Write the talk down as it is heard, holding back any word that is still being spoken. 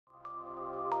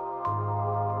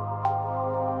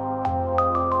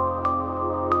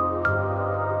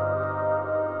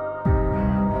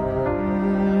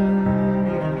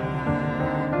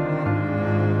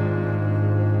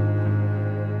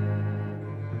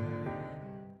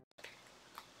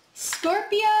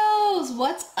Scorpios,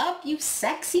 what's up, you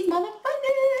sexy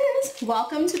motherfuckers?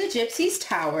 Welcome to the Gypsy's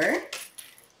Tower.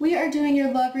 We are doing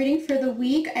your love reading for the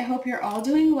week. I hope you're all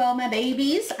doing well, my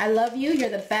babies. I love you. You're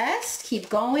the best.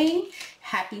 Keep going.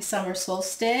 Happy summer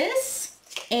solstice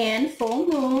and full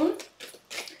moon.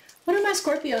 What do my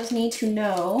Scorpios need to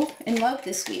know and love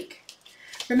this week?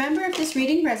 Remember, if this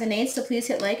reading resonates, so please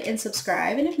hit like and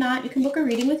subscribe. And if not, you can book a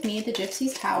reading with me at the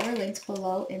Gypsy's Tower. Links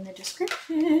below in the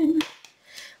description.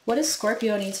 What does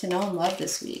Scorpio need to know and love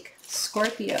this week?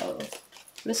 Scorpio.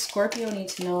 What does Scorpio need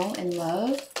to know and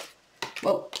love?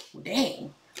 Whoa,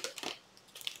 dang.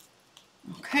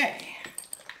 Okay.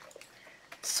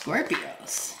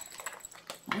 Scorpios.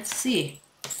 Let's see.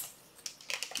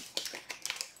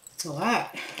 It's a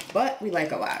lot, but we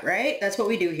like a lot, right? That's what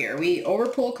we do here. We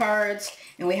overpull cards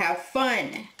and we have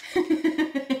fun.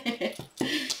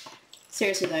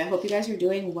 Seriously though, I hope you guys are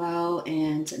doing well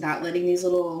and not letting these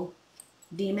little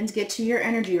demons get to your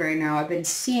energy right now. I've been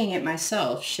seeing it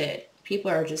myself. Shit.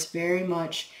 People are just very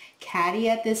much catty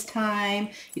at this time.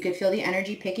 You can feel the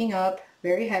energy picking up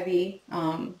very heavy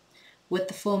with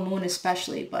the full moon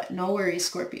especially, but no worries,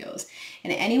 Scorpios.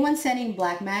 And anyone sending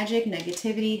black magic,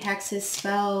 negativity, hexes,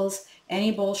 spells,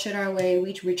 any bullshit our way,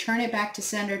 we return it back to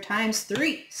sender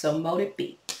 ×3. So mote it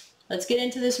be. Let's get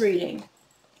into this reading.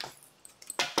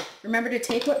 Remember to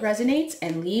take what resonates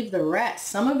and leave the rest.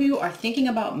 Some of you are thinking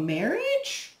about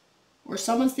marriage, or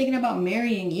someone's thinking about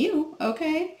marrying you,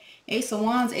 okay? Ace of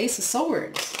Wands, Ace of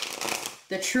Swords.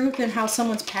 The truth and how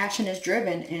someone's passion is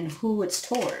driven and who it's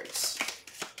towards.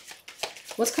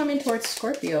 What's coming towards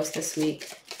Scorpios this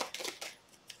week?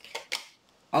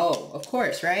 Oh, of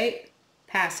course, right?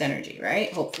 Past energy,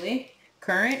 right? Hopefully.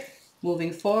 Current,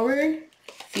 moving forward,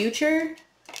 future,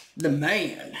 the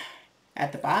man.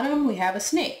 At the bottom, we have a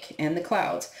snake and the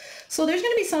clouds. So there's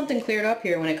going to be something cleared up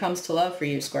here when it comes to love for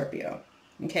you, Scorpio.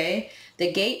 Okay?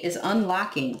 The gate is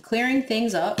unlocking, clearing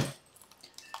things up,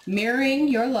 mirroring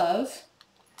your love.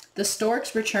 The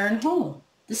storks return home.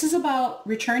 This is about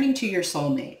returning to your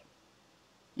soulmate.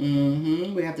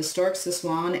 We have the storks, the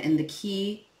swan, and the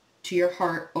key to your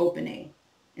heart opening.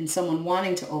 And someone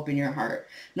wanting to open your heart.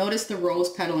 Notice the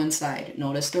rose petal inside.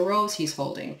 Notice the rose he's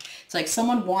holding. It's like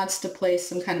someone wants to place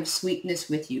some kind of sweetness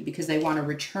with you because they want to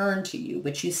return to you.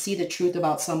 But you see the truth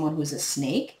about someone who's a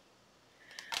snake.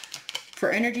 For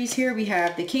energies here, we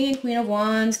have the King and Queen of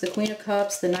Wands, the Queen of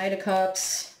Cups, the Knight of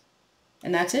Cups,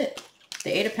 and that's it.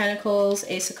 The Eight of Pentacles,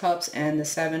 Ace of Cups, and the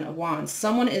Seven of Wands.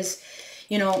 Someone is,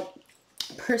 you know,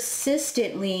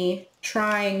 persistently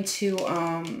trying to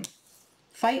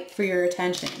fight for your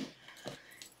attention.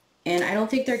 And I don't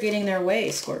think they're getting their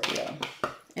way, Scorpio.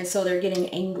 And so they're getting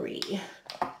angry.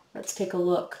 Let's take a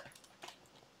look.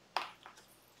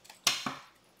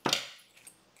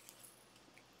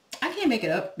 I can't make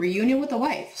it up. Reunion with the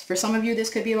wife. For some of you,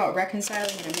 this could be about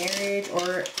reconciling in a marriage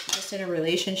or just in a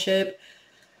relationship.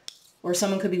 Or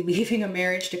someone could be leaving a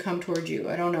marriage to come towards you.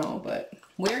 I don't know, but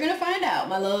we're going to find out,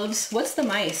 my loves. What's the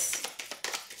mice?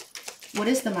 What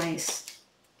is the mice?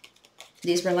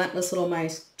 These relentless little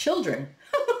mice. Children.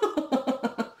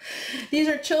 These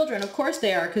are children. Of course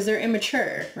they are, because they're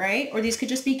immature, right? Or these could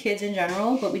just be kids in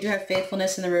general, but we do have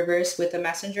faithfulness in the reverse with the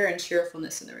messenger and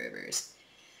cheerfulness in the reverse.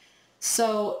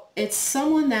 So it's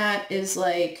someone that is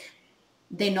like,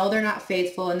 they know they're not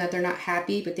faithful and that they're not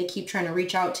happy, but they keep trying to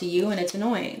reach out to you and it's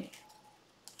annoying.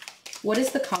 What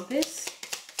is the compass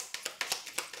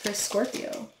for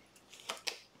Scorpio?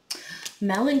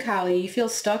 Melancholy. You feel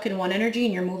stuck in one energy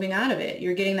and you're moving out of it.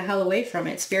 You're getting the hell away from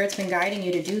it. Spirit's been guiding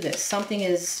you to do this. Something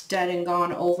is dead and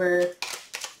gone over.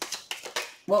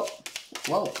 Whoa.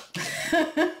 Whoa.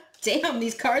 Damn,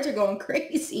 these cards are going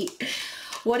crazy.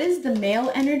 What is the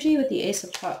male energy with the Ace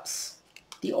of Cups?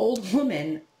 The old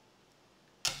woman.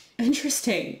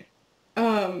 Interesting.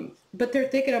 But they're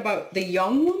thinking about the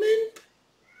young woman?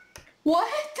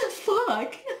 What the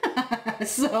fuck?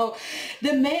 So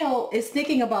the male is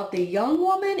thinking about the young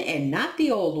woman and not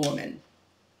the old woman.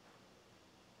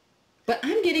 But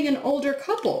I'm getting an older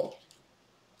couple.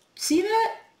 See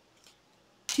that?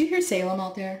 Do you hear Salem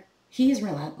out there? He is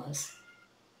relentless.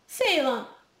 Salem!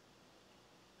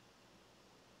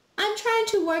 I'm trying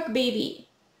to work, baby.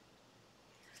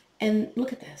 And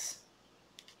look at this.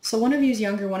 So one of you is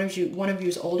younger, one of you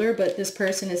is older, but this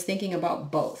person is thinking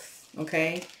about both,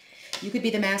 okay? You could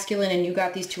be the masculine and you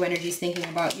got these two energies thinking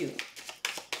about you.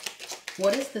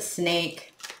 What is the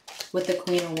snake with the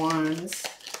Queen of Wands?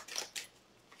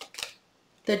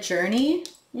 The journey?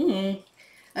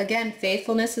 Again,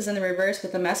 faithfulness is in the reverse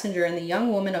with the messenger and the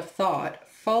young woman of thought.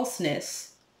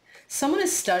 Falseness. Someone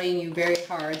is studying you very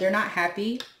hard. They're not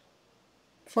happy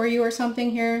for you or something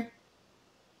here.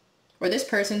 or this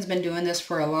person's been doing this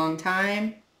for a long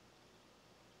time.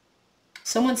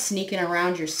 Someone's sneaking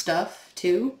around your stuff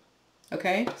too.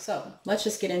 Okay, so let's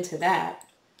just get into that.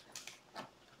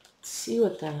 Let's see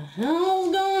what the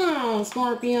hell's going on,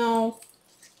 Scorpio.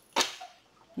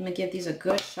 I'm gonna give these a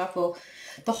good shuffle.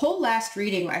 The whole last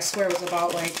reading, I swear, was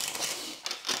about like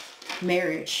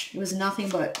marriage. It was nothing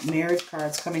but marriage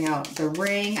cards coming out. The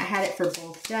ring, I had it for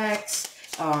both decks.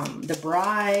 The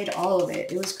bride, all of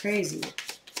it. It was crazy.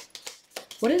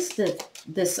 What is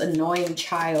this annoying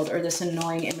child or this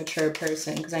annoying immature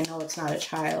person? Because I know it's not a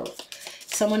child.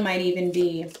 Someone might even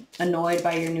be annoyed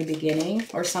by your new beginning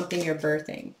or something you're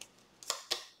birthing.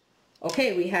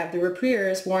 Okay, we have the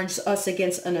Repriers warns us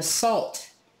against an assault.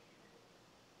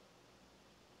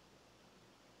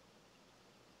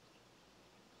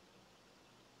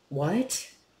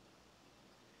 What?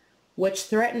 Which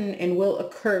threaten and will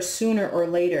occur sooner or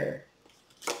later.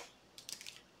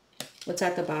 What's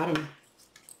at the bottom?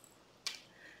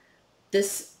 It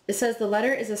says the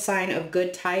letter is a sign of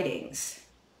good tidings.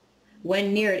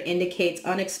 When near, it indicates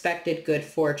unexpected good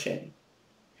fortune.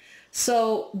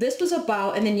 So this was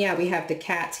about, and then yeah, we have the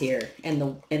cats here and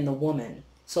the woman.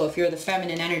 So if you're the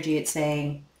feminine energy, it's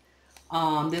saying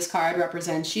this card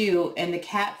represents you, and the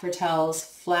cat foretells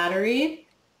flattery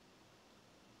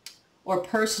or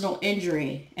personal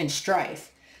injury and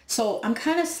strife. So I'm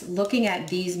kind of looking at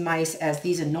these mice as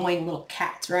these annoying little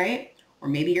cats, right? Or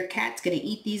maybe your cat's gonna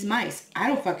eat these mice. I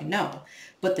don't fucking know.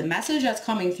 But the message that's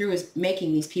coming through is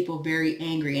making these people very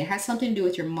angry. It has something to do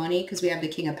with your money, because we have the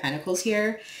King of Pentacles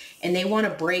here, and they want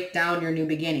to break down your new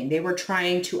beginning. They were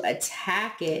trying to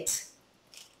attack it.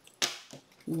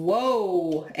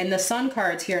 Whoa. And the Sun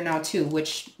card's here now too,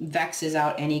 which vexes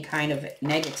out any kind of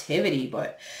negativity,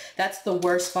 but that's the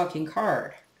worst fucking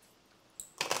card.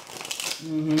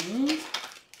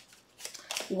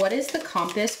 What is the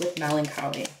compass with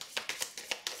melancholy?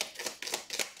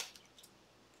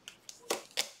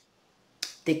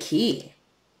 The key.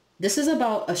 This is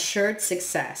about assured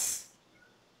success.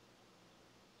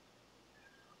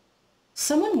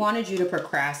 Someone wanted you to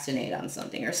procrastinate on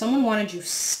something, or someone wanted you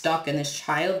stuck in this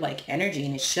childlike energy,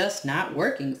 and it's just not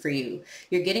working for you.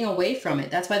 You're getting away from it.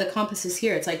 That's why the compass is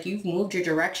here. It's like you've moved your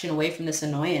direction away from this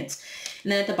annoyance.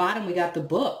 And then at the bottom, we got the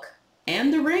book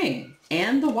and the ring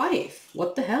and the wife.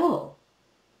 What the hell?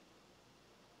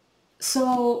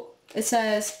 So it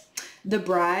says the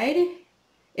bride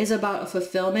is about a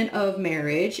fulfillment of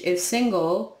marriage. If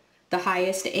single, the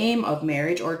highest aim of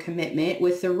marriage or commitment,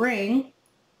 with the ring,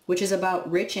 which is about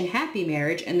rich and happy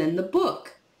marriage, and then the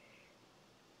book,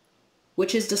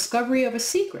 which is discovery of a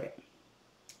secret.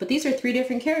 But these are three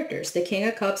different characters: the King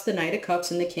of Cups, the Knight of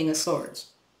Cups, and the King of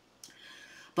Swords.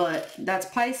 But that's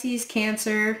Pisces,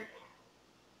 Cancer,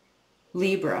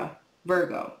 Libra,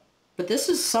 Virgo. But this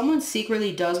is someone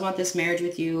secretly does want this marriage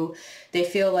with you. They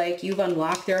feel like you've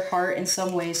unlocked their heart in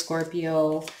some way,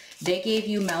 Scorpio. They gave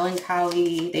you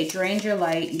melancholy. They drained your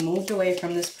light. You moved away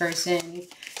from this person.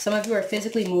 Some of you are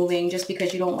physically moving just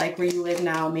because you don't like where you live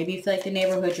now. Maybe you feel like the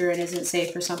neighborhood you're in isn't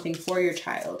safe for something for your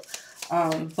child.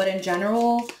 But in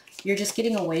general, you're just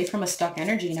getting away from a stuck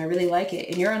energy, and I really like it.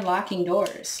 And you're unlocking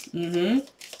doors.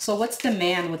 So what's the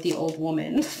man with the old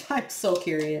woman? I'm so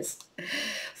curious.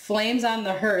 Flames on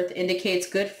the hearth indicates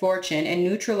good fortune and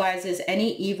neutralizes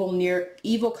any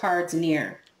evil cards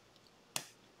near.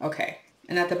 Okay.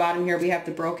 And at the bottom here, we have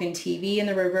the broken TV in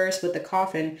the reverse with the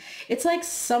coffin. It's like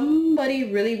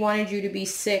somebody really wanted you to be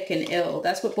sick and ill.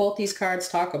 That's what both these cards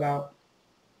talk about.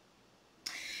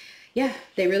 Yeah,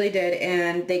 they really did.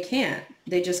 And they can't.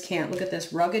 They just can't. Look at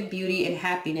this. Rugged beauty and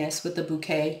happiness with the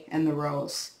bouquet and the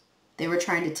rose. They were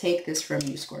trying to take this from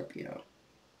you, Scorpio.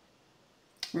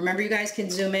 Remember, you guys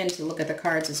can zoom in to look at the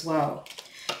cards as well.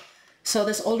 So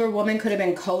this older woman could have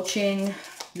been coaching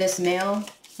this male.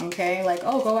 Okay, like,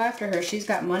 oh, go after her. She's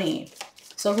got money.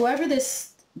 So whoever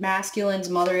this masculine's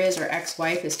mother is or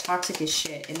ex-wife is toxic as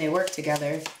shit, and they work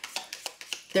together.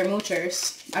 They're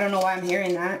moochers. I don't know why I'm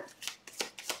hearing that.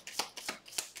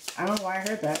 I don't know why I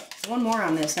heard that. One more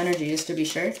on this energy, just to be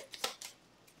sure.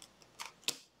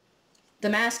 The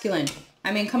masculine.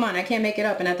 I mean, come on, I can't make it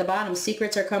up. And at the bottom,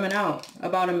 secrets are coming out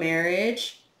about a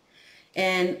marriage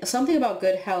and something about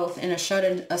good health and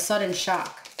a sudden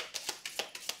shock.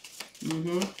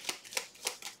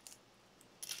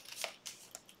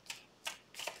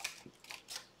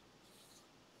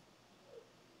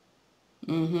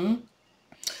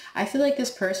 I feel like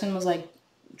this person was like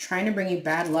trying to bring you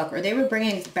bad luck, or they were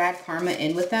bringing bad karma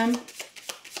in with them.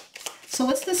 So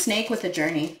what's the snake with the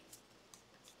journey?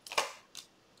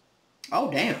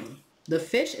 Oh, damn. The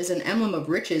fish is an emblem of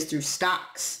riches through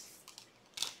stocks.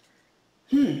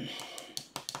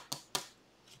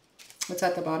 What's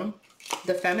at the bottom?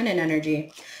 The feminine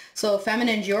energy. So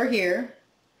feminines, you're here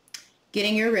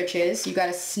getting your riches. You got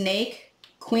a snake,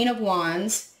 Queen of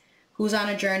Wands, who's on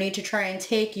a journey to try and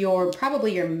take your,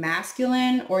 probably your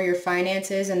masculine or your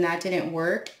finances, and that didn't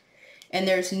work. And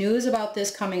there's news about this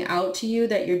coming out to you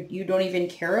that you don't even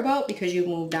care about because you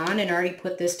moved on and already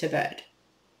put this to bed.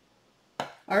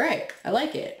 All right, I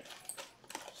like it.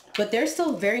 But they're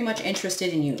still very much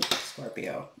interested in you,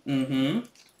 Scorpio.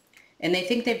 And they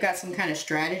think they've got some kind of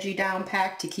strategy down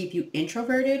packed to keep you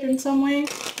introverted in some way.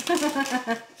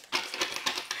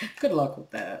 Good luck with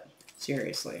that.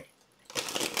 Seriously.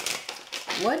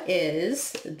 What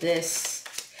is this?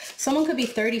 Someone could be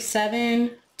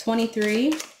 37,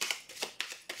 23.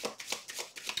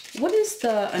 What is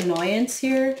the annoyance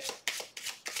here?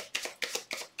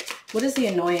 What is the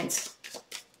annoyance?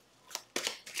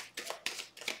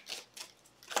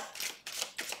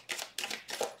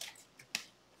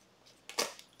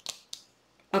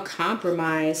 A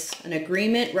compromise, an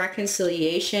agreement,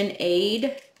 reconciliation,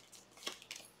 aid,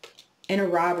 and a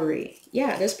robbery.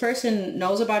 Yeah, this person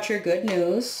knows about your good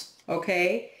news,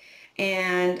 okay?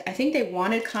 And I think they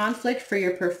wanted conflict for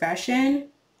your profession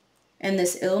and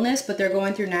this illness, but they're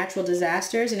going through natural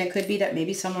disasters, and it could be that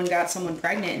maybe someone got someone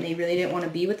pregnant and they really didn't want to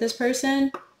be with this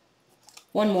person.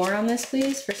 One more on this,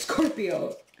 please, for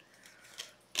Scorpio.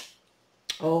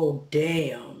 Oh,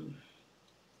 damn.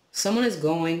 Someone is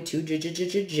going to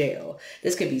jail.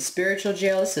 This could be spiritual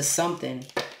jail. This is something.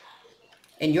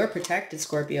 And you're protected,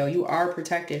 Scorpio. You are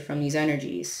protected from these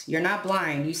energies. You're not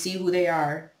blind. You see who they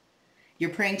are. You're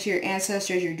praying to your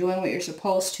ancestors. You're doing what you're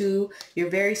supposed to. You're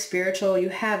very spiritual. You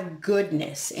have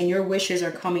goodness, and your wishes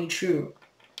are coming true.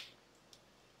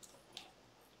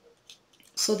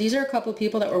 So these are a couple of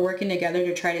people that were working together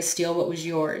to try to steal what was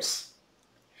yours.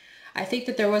 I think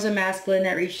that there was a masculine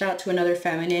that reached out to another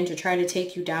feminine to try to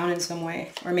take you down in some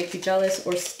way, or make you jealous,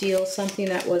 or steal something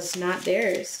that was not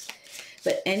theirs.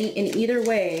 But in either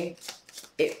way,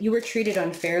 you were treated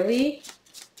unfairly.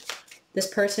 This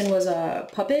person was a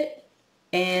puppet,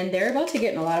 and they're about to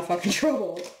get in a lot of fucking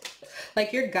trouble.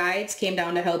 Like, your guides came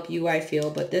down to help you, I feel,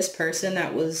 but this person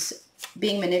that was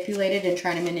being manipulated and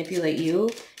trying to manipulate you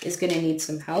is going to need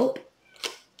some help.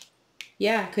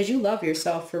 Yeah, because you love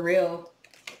yourself for real.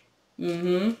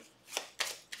 Yep,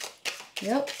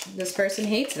 this person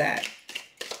hates that.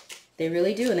 They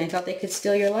really do, and they thought they could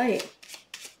steal your light.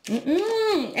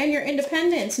 And your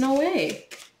independence, no way.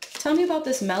 Tell me about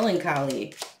this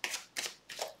melancholy.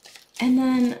 And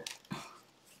then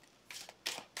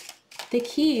the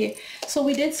key. So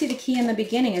we did see the key in the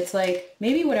beginning. It's like,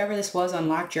 maybe whatever this was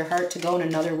unlocked your heart to go in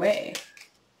another way.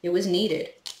 It was needed.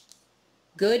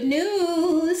 Good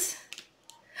news.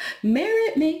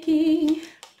 Merit making.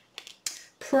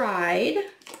 Pride,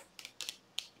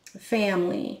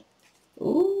 family,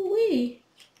 ooh-wee,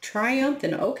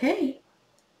 triumphant, okay,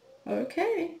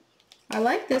 I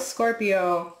like this,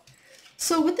 Scorpio.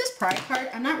 So with this pride card,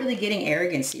 I'm not really getting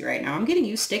arrogancy right now. I'm getting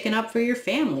you sticking up for your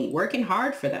family, working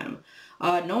hard for them,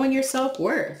 knowing your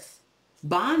self-worth,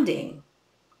 bonding,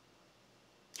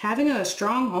 having a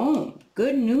strong home.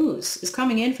 Good news is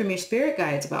coming in from your spirit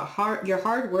guides about your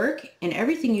hard work and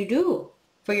everything you do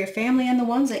for your family and the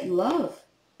ones that you love.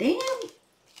 Damn.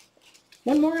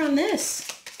 One more on this.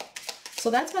 So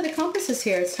that's why the compass is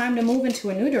here. It's time to move into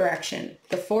a new direction.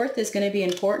 The 4th is going to be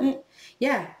important.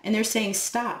 Yeah, and they're saying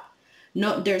stop.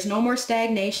 No, there's no more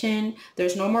stagnation.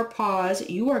 There's no more pause.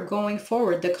 You are going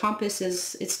forward. The compass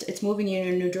is, it's moving you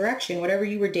in a new direction. Whatever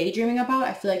you were daydreaming about,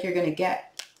 I feel like you're going to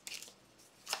get.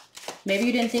 Maybe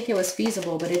you didn't think it was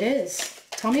feasible, but it is.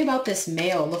 Tell me about this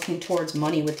male looking towards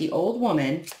money with the old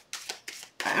woman.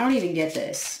 I don't even get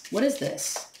this. What is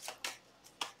this?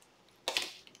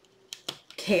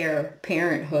 Care,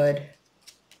 parenthood,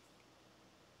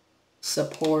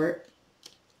 support,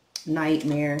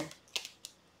 nightmare,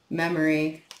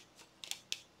 memory,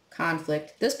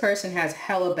 conflict. This person has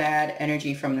hella bad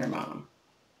energy from their mom.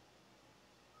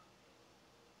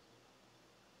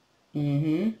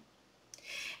 And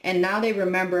now they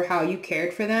remember how you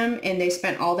cared for them, and they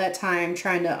spent all that time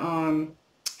trying to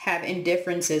have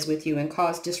indifferences with you and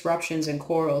cause disruptions and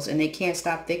quarrels, and they can't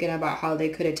stop thinking about how they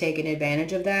could have taken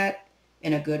advantage of that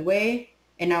in a good way,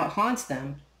 and now it haunts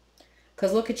them.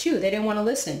 Because look at you, they didn't want to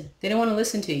listen. They didn't want to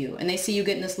listen to you, and they see you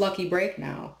getting this lucky break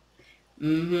now.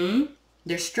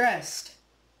 They're stressed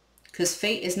because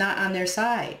fate is not on their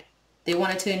side. They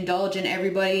wanted to indulge in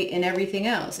everybody and everything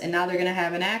else, and now they're going to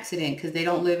have an accident because they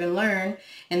don't live and learn,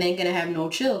 and they're going to have no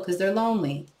chill because they're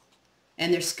lonely,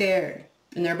 and they're scared,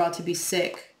 and they're about to be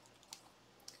sick.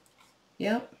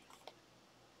 Yep.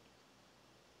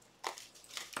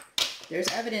 There's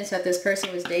evidence that this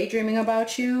person was daydreaming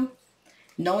about you,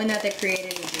 knowing that they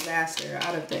created a disaster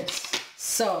out of this.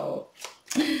 So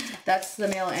that's the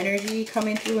male energy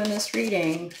coming through in this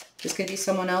reading. This could be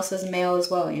someone else's male as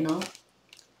well, you know.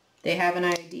 They have an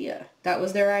idea. That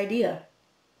was their idea.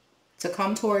 To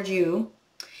come towards you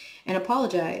and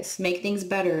apologize. Make things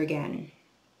better again.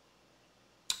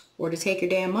 Or to take your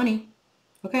damn money.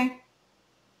 Okay?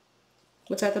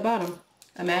 What's at the bottom?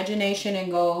 Imagination and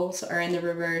goals are in the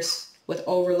reverse. With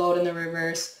overload in the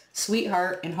reverse.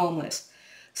 Sweetheart and homeless.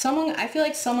 Someone, I feel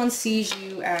like someone sees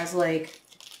you as like,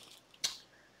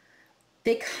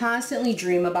 they constantly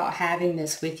dream about having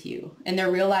this with you, and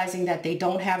they're realizing that they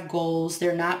don't have goals,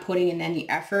 they're not putting in any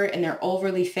effort, and they're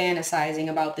overly fantasizing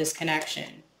about this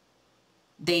connection.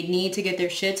 They need to get their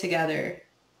shit together,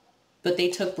 but they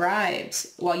took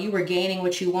bribes while you were gaining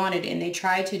what you wanted, and they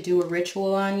tried to do a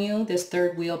ritual on you, this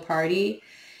third wheel party,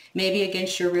 maybe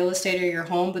against your real estate or your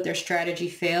home, but their strategy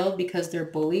failed because they're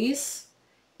bullies.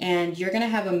 And you're going to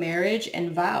have a marriage and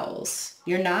vows.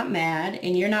 You're not mad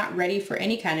and you're not ready for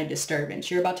any kind of disturbance.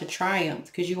 You're about to triumph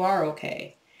because you are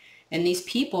okay. And these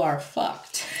people are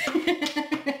fucked.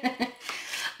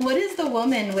 What is the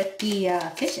woman with the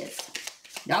fishes?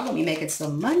 Y'all gonna be making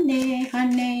some money,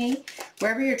 honey.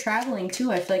 Wherever you're traveling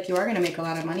to, I feel like you are going to make a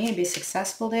lot of money and be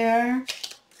successful there.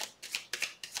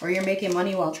 Or you're making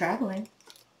money while traveling.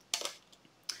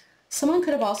 Someone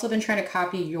could have also been trying to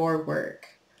copy your work.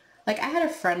 Like, I had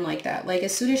a friend like that. Like,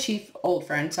 as soon as old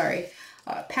friend, sorry,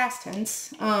 past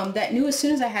tense, that knew as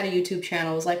soon as I had a YouTube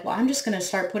channel, was like, well, I'm just going to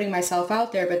start putting myself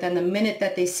out there. But then the minute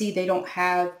that they see they don't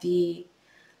have the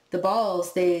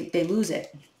balls, they lose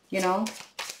it, you know?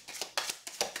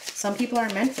 Some people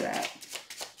aren't meant for that.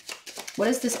 What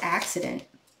is this accident?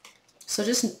 So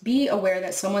just be aware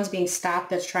that someone's being stopped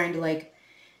that's trying to, like,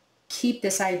 keep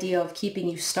this idea of keeping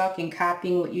you stuck and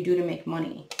copying what you do to make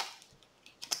money.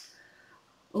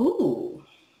 Ooh,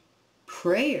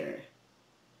 prayer,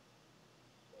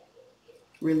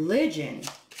 religion.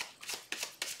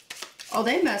 Oh,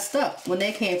 they messed up when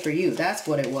they came for you. That's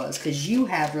what it was, because you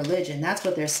have religion. That's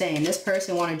what they're saying. This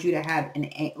person wanted you to have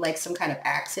like some kind of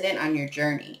accident on your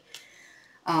journey.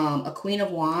 A Queen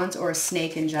of Wands or a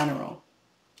snake in general.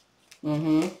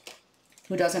 Who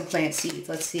doesn't plant seeds?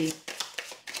 Let's see.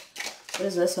 What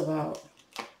is this about?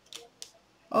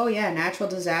 Oh yeah, natural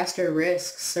disaster,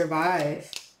 risks, survive.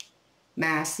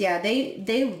 Mass. Yeah,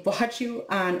 they watch you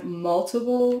on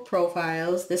multiple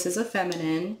profiles. This is a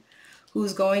feminine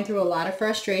who's going through a lot of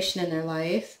frustration in their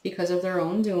life because of their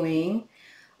own doing.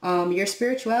 Your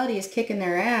spirituality is kicking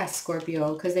their ass,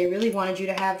 Scorpio, because they really wanted you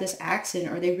to have this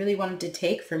accident, or they really wanted to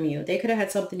take from you. They could have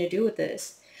had something to do with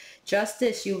this.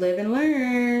 Justice, you live and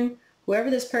learn. Whoever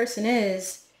this person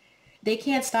is, they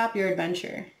can't stop your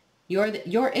adventure. You're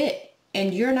it.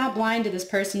 And you're not blind to this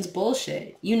person's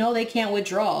bullshit. You know they can't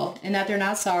withdraw and that they're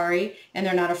not sorry and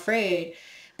they're not afraid.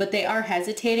 But they are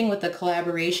hesitating with the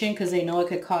collaboration because they know it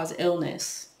could cause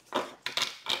illness.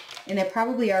 And it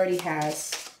probably already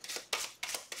has.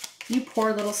 You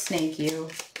poor little snake, you.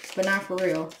 But not for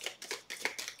real.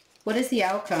 What is the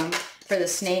outcome for the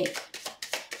snake?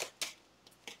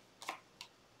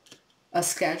 A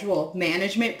schedule.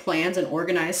 Management, plans, and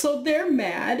organize. So they're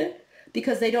mad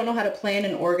because they don't know how to plan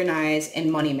and organize and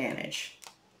money manage.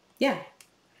 Yeah.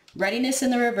 Readiness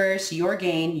in the reverse, your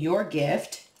gain, your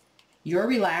gift. You're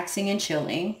relaxing and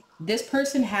chilling. This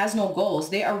person has no goals.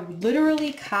 They are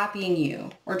literally copying you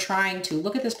or trying to.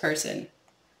 Look at this person.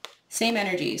 Same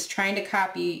energies, trying to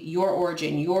copy your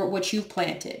origin, what you've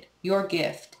planted, your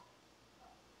gift.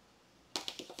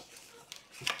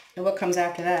 And what comes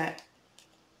after that?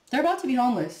 They're about to be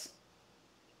homeless.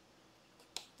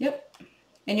 Yep.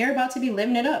 And you're about to be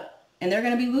living it up. And they're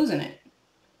going to be losing it.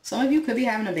 Some of you could be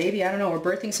having a baby, I don't know, or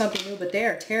birthing something new, but they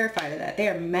are terrified of that. They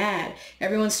are mad.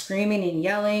 Everyone's screaming and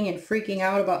yelling and freaking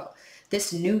out about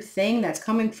this new thing that's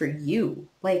coming for you.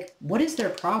 Like, what is their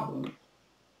problem?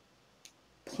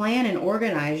 Plan and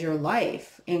organize your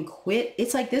life and quit.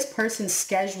 It's like this person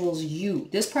schedules you.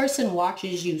 This person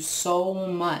watches you so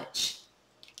much.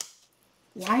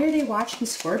 Why are they watching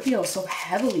Scorpio so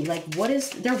heavily? Like,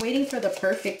 they're waiting for the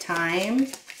perfect time,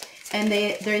 and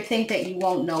they think that you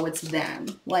won't know it's them.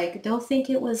 Like, they'll think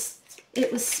it was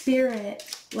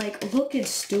spirit. Like, looking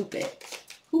stupid.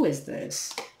 Who is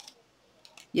this?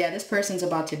 Yeah, this person's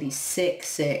about to be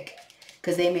sick,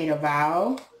 because they made a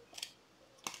vow,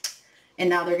 and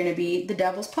now they're going to be the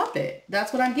devil's puppet.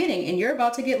 That's what I'm getting, and you're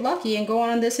about to get lucky and go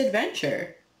on this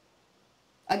adventure.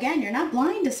 Again, you're not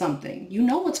blind to something. You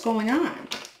know what's going on.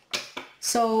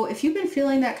 So if you've been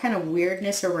feeling that kind of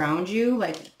weirdness around you,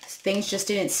 like things just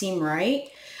didn't seem right,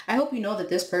 I hope you know that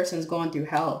this person's going through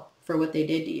hell for what they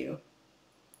did to you.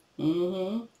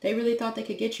 They really thought they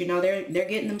could get you. Now they're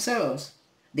getting themselves.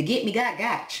 The get me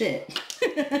got shit.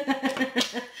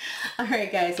 All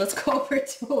right, guys, let's go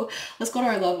to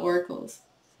our love oracles.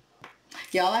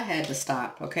 Y'all, I had to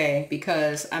stop, okay?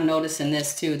 Because I'm noticing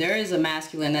this too. There is a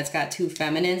masculine that's got two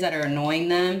feminines that are annoying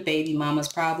them. Baby mamas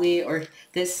probably. Or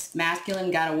this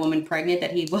masculine got a woman pregnant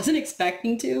that he wasn't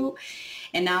expecting to.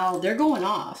 And now they're going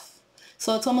off.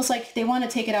 So it's almost like they want to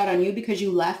take it out on you because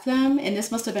you left them. And this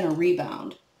must have been a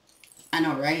rebound. I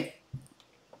know, right?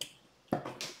 All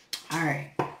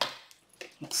right.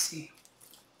 Let's see.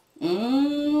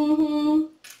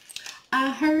 I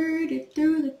heard it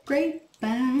through the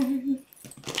grapevine.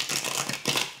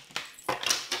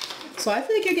 So I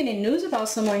feel like you're getting news about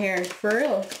someone here, for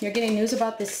real. You're getting news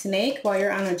about this snake while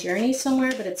you're on a journey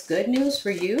somewhere, but it's good news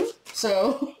for you.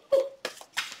 So,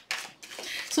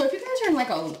 so if you guys are in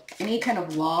like any kind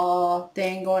of law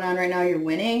thing going on right now, you're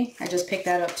winning. I just picked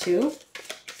that up too.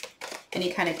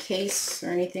 Any kind of case or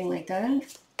anything like that.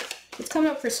 What's coming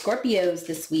up for Scorpios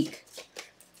this week?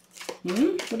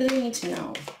 What do they need to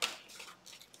know?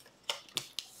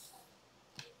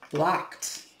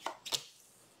 Blocked.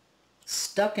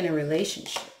 Stuck in a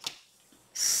relationship.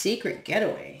 Secret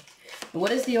getaway. And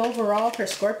what is the overall for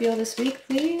Scorpio this week,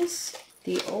 please?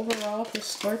 The overall for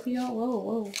Scorpio? Whoa,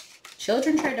 whoa.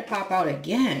 Children tried to pop out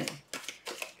again.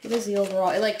 What is the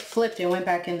overall? It like flipped and went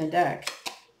back in the deck.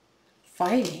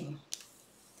 Fighting.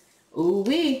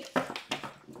 Ooh-wee.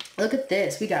 Look at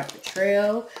this. We got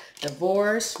betrayal,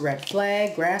 divorce, red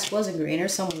flag, grass wasn't greener,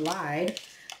 someone lied.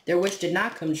 Their wish did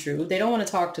not come true. They don't want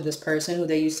to talk to this person who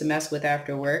they used to mess with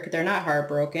after work. They're not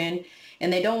heartbroken.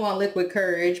 And they don't want liquid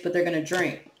courage, but they're going to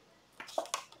drink.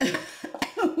 Who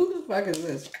the fuck is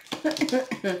this?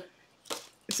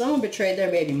 Someone betrayed their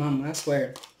baby mama, I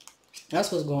swear.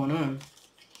 That's what's going on.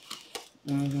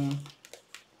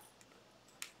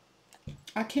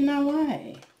 I cannot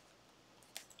lie.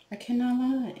 I cannot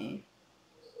lie.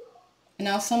 And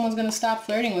now someone's going to stop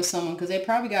flirting with someone because they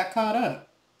probably got caught up.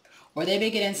 Or they be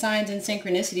getting signs and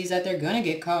synchronicities that they're going to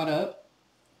get caught up.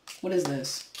 What is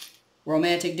this?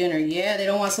 Romantic dinner. Yeah, they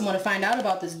don't want someone to find out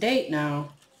about this date now.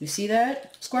 You see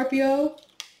that, Scorpio?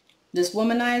 This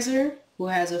womanizer who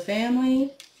has a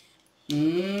family.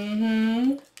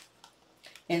 And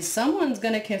someone's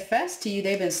going to confess to you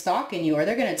they've been stalking you. Or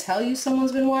they're going to tell you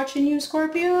someone's been watching you,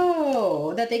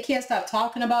 Scorpio. That they can't stop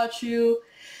talking about you.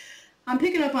 I'm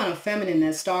picking up on a feminine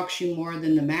that stalks you more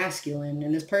than the masculine.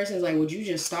 And this person's like, would you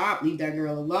just stop? Leave that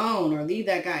girl alone. Or leave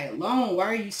that guy alone. Why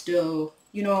are you still,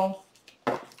 you know?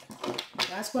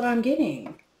 That's what I'm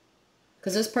getting.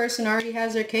 Because this person already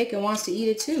has their cake and wants to eat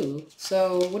it too.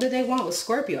 So what do they want with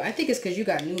Scorpio? I think it's because you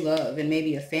got new love and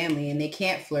maybe a family and they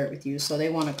can't flirt with you. So they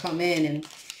want to come in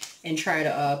and try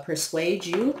to persuade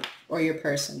you or your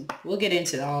person. We'll get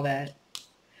into all that.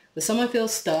 But someone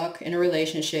feels stuck in a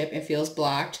relationship and feels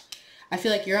blocked. I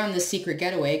feel like you're on this secret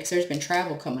getaway because there's been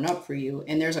travel coming up for you.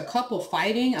 And there's a couple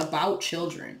fighting about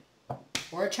children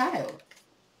or a child.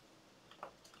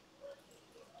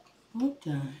 What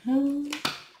the hell?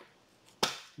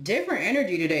 Different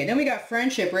energy today. Then we got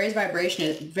friendship, raised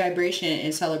vibration,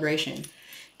 and celebration.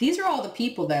 These are all the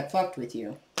people that fucked with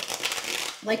you.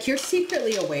 Like you're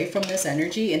secretly away from this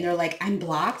energy and they're like, I'm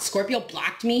blocked. Scorpio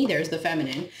blocked me. There's the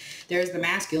feminine. There's the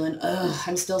masculine. Ugh,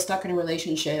 I'm still stuck in a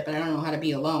relationship and I don't know how to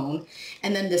be alone.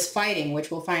 And then this fighting, which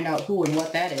we'll find out who and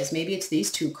what that is. Maybe it's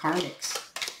these two karmics.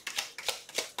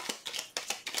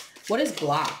 What is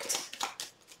blocked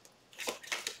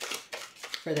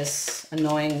for this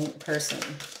annoying person?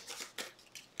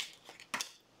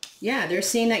 Yeah, they're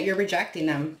seeing that you're rejecting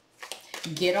them.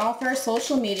 Get off our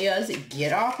social medias.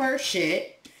 Get off our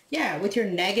shit. Yeah, with your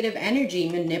negative energy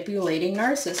manipulating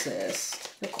narcissists.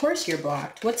 Of course you're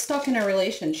blocked. What's stuck in a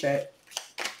relationship?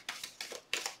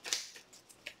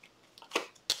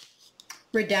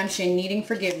 Redemption, needing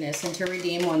forgiveness and to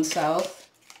redeem oneself.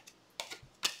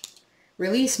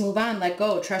 Release, move on, let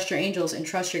go, trust your angels, and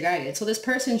trust your guidance. So this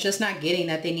person's just not getting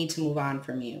that they need to move on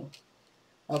from you.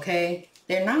 Okay?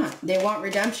 They're not. They want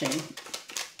redemption.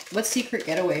 What's secret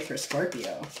getaway for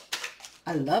Scorpio?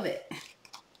 I love it.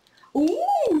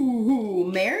 Ooh,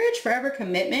 marriage, forever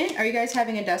commitment. Are you guys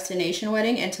having a destination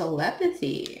wedding and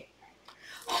telepathy?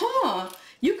 Huh.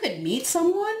 You could meet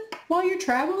someone while you're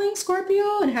traveling,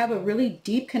 Scorpio, and have a really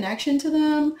deep connection to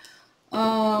them.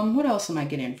 What else am I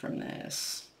getting from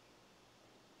this?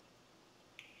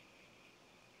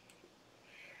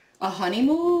 A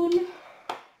honeymoon?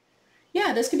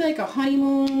 Yeah, this could be like a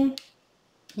honeymoon,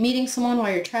 meeting someone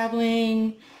while you're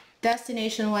traveling,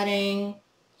 destination wedding,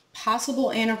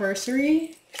 possible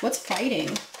anniversary. What's fighting?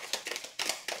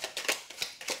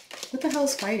 What the hell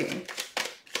is fighting?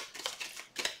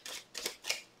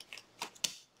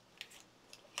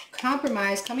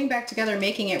 compromise, coming back together,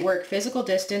 making it work, physical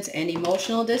distance and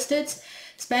emotional distance,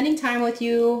 spending time with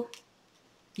you,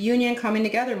 union, coming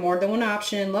together, more than one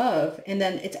option in love. And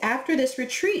then it's after this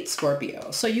retreat,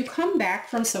 Scorpio. So you come back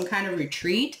from some kind of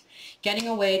retreat, getting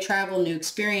away, travel, new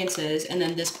experiences, and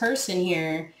then this person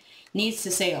here needs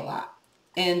to say a lot.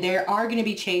 And they are going to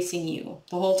be chasing you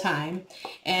the whole time.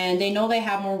 And they know they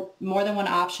have more than one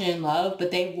option in love,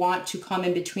 but they want to come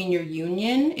in between your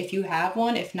union if you have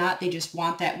one. If not, they just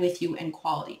want that with you in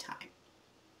quality time.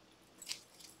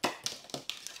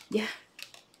 Yeah,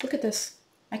 look at this.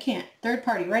 I can't. Third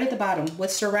party right at the bottom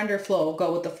with surrender flow,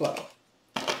 go with the flow.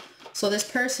 So this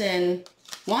person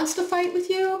wants to fight with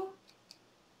you,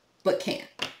 but can't.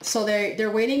 So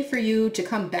they're waiting for you to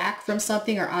come back from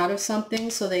something or out of something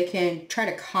so they can try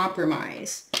to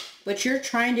compromise. But you're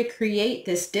trying to create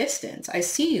this distance. I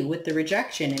see you with the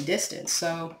rejection and distance.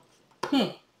 So,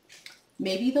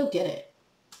 maybe they'll get it.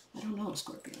 I don't know,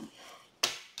 Scorpio.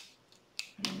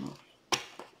 I don't know.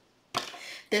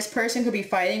 This person could be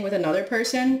fighting with another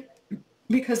person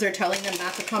because they're telling them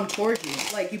not to come towards you.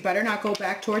 Like, you better not go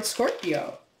back towards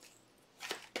Scorpio.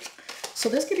 So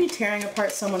this could be tearing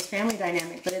apart someone's family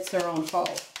dynamic, but it's their own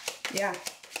fault. Yeah.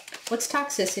 What's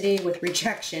toxicity with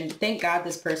rejection? Thank God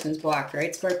this person's blocked,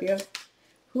 right, Scorpio?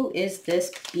 Who is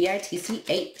this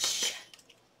bitch?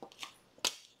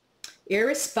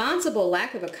 Irresponsible,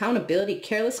 lack of accountability,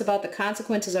 careless about the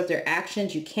consequences of their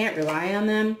actions. You can't rely on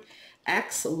them.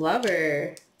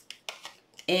 Ex-lover.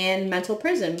 And mental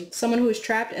prison. Someone who is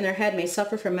trapped in their head may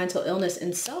suffer from mental illness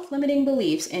and self-limiting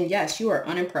beliefs. And yes, you are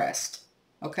unimpressed.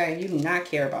 Okay, you do not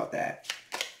care about that.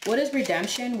 What is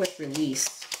redemption with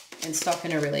release and stuck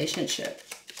in a relationship?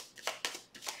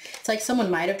 It's like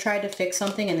someone might have tried to fix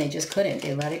something and they just couldn't.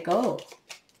 They let it go.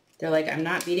 They're like, I'm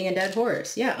not beating a dead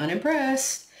horse. Yeah,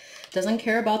 unimpressed. Doesn't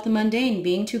care about the mundane.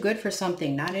 Being too good for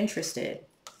something. Not interested.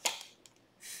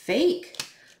 Fake.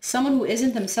 Someone who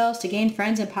isn't themselves to gain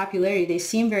friends and popularity. They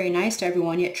seem very nice to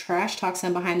everyone, yet trash talks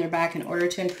them behind their back in order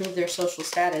to improve their social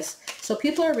status. So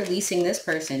people are releasing this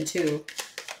person too.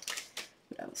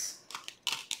 What else?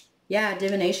 Yeah,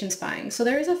 divination spying. So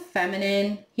there is a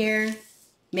feminine here,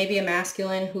 maybe a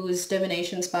masculine who's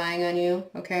divination spying on you,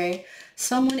 okay?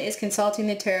 Someone is consulting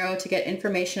the tarot to get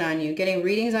information on you, getting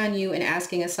readings on you and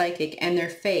asking a psychic, and they're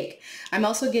fake. I'm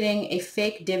also getting a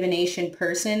fake divination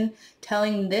person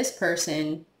telling this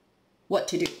person what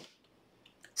to do.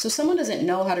 So someone doesn't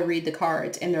know how to read the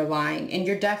cards and they're lying, and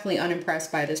you're definitely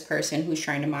unimpressed by this person who's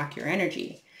trying to mock your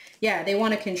energy. Yeah, they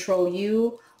want to control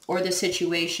you or the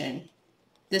situation.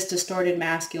 This distorted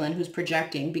masculine who's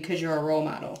projecting because you're a role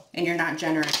model and you're not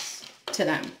generous to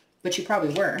them, but you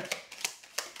probably were.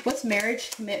 What's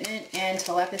marriage, commitment, and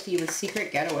telepathy with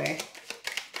secret getaway?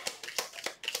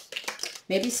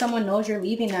 Maybe someone knows you're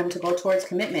leaving them to go towards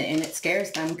commitment and it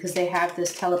scares them because they have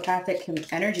this telepathic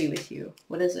energy with you.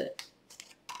 What is it?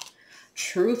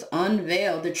 Truth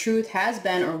unveiled. The truth has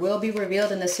been or will be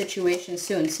revealed in the situation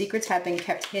soon. Secrets have been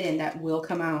kept hidden that will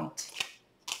come out.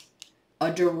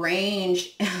 A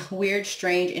deranged, weird,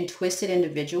 strange, and twisted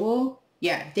individual.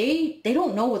 Yeah, they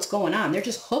don't know what's going on. They're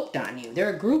just hooked on you.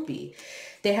 They're a groupie.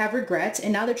 They have regrets,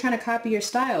 and now they're trying to copy your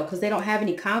style because they don't have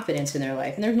any confidence in their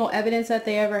life. And there's no evidence that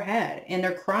they ever had. And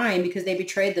they're crying because they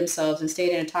betrayed themselves and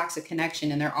stayed in a toxic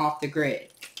connection and they're off the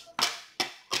grid.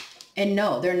 And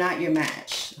no, they're not your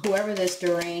match. Whoever this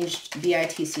deranged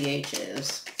bitch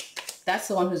is, that's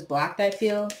the one who's blocked, I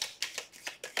feel.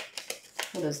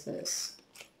 What is this?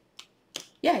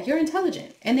 Yeah, you're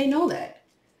intelligent, and they know that.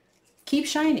 Keep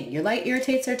shining. Your light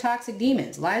irritates their toxic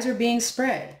demons. Lies are being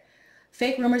spread.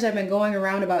 Fake rumors have been going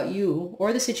around about you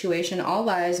or the situation. All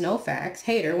lies, no facts.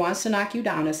 Hater wants to knock you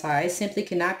down a size. Simply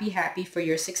cannot be happy for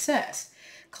your success.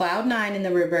 Cloud 9 in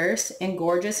the reverse and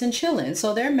gorgeous and chilling.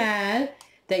 So they're mad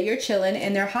that you're chilling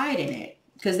and they're hiding it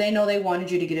because they know they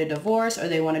wanted you to get a divorce or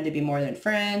they wanted to be more than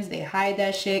friends. They hide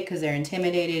that shit because they're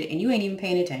intimidated and you ain't even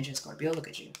paying attention, Scorpio. Look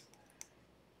at you.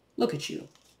 Look at you.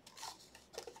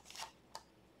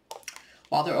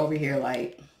 While they're over here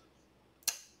like,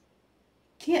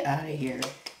 get out of here.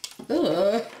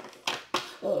 Ugh.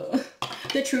 Ugh.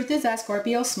 The truth is that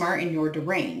Scorpio's smart and you're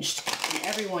deranged. And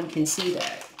everyone can see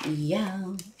that.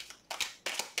 Yeah.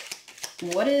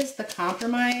 What is the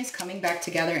compromise? Coming back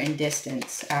together in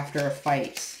distance after a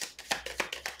fight.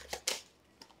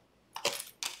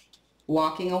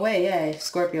 Walking away. Yeah,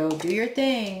 Scorpio, do your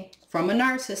thing. From a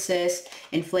narcissist,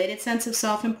 inflated sense of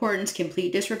self-importance,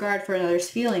 complete disregard for others'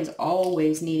 feelings,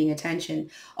 always needing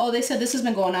attention. Oh, they said this has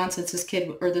been going on since this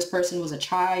kid or this person was a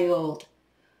child.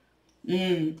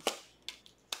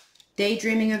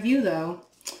 Daydreaming of you, though.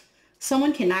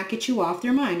 Someone cannot get you off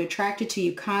their mind, attracted to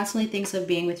you, constantly thinks of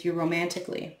being with you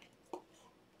romantically.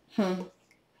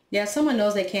 Yeah, someone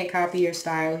knows they can't copy your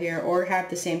style here or have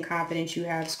the same confidence you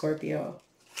have, Scorpio.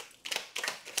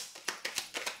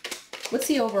 What's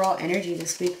the overall energy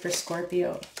this week for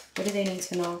Scorpio? What do they need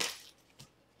to know?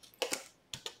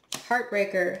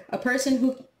 Heartbreaker. A person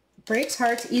who breaks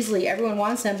hearts easily. Everyone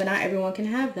wants them, but not everyone can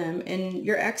have them. And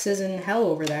your ex is in hell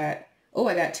over that. Oh,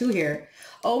 I got 2 here.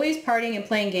 Always partying and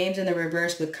playing games in the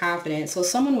reverse with confidence. So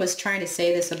someone was trying to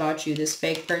say this about you, this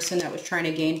fake person that was trying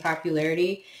to gain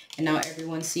popularity, and now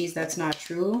everyone sees that's not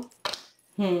true.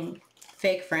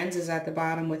 Fake friends is at the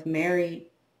bottom with married.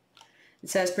 It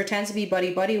says pretends to be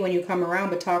buddy-buddy when you come around,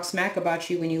 but talk smack about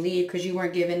you when you leave because you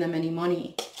weren't giving them any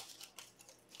money.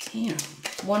 Damn.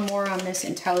 One more on this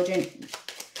intelligent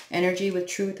energy with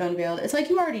truth unveiled. It's like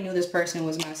you already knew this person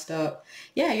was messed up.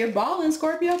 Yeah, you're balling,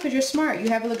 Scorpio, because you're smart. You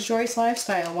have a luxurious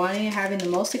lifestyle, wanting and having the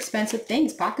most expensive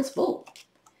things, pockets full.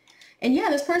 And yeah,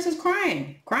 this person's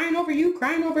crying. Crying over you,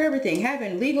 crying over everything.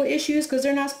 Having legal issues because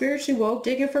they're not spiritually woke,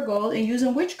 digging for gold, and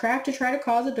using witchcraft to try to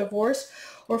cause a divorce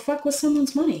or fuck with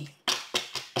someone's money.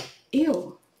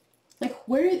 Ew. Like,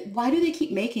 why do they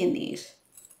keep making these?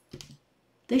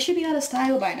 They should be out of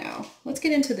style by now. Let's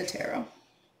get into the tarot.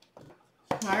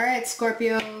 All right,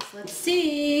 Scorpios, let's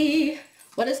see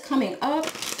what is coming up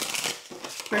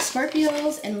for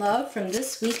Scorpios in love from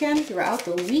this weekend throughout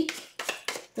the week.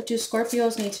 What do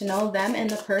Scorpios need to know, them and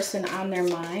the person on their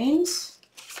minds?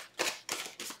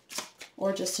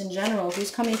 Or just in general,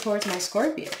 who's coming towards my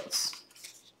Scorpios?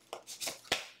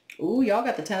 Ooh, y'all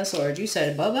got the 10 of Swords. You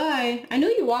said bye-bye. I knew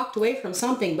you walked away from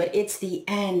something, but it's the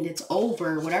end. It's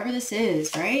over. Whatever this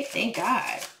is, right? Thank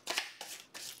God.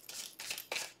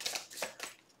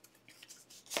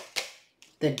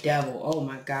 The Devil. Oh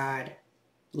my God.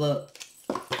 Look.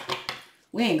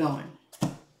 We ain't going.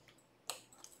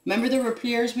 Remember the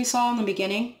repairs we saw in the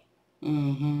beginning?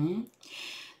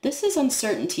 This is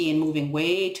uncertainty and moving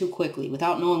way too quickly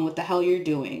without knowing what the hell you're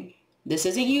doing. This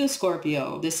isn't you,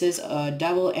 Scorpio. This is a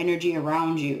devil energy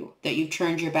around you that you've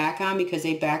turned your back on because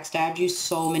they backstabbed you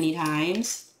so many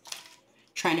times.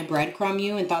 Trying to breadcrumb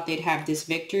you and thought they'd have this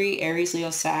victory. Aries, Leo,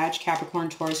 Sag, Capricorn,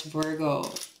 Taurus,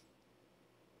 Virgo.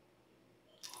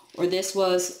 Or this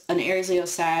was an Aries, Leo,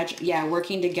 Sag. Yeah,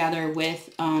 working together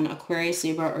with an Aquarius,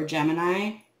 Libra, or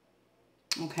Gemini.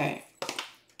 Okay.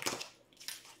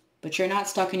 But you're not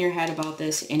stuck in your head about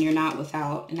this, and you're not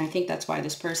without. And I think that's why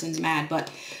this person's mad. But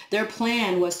their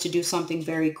plan was to do something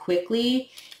very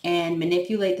quickly and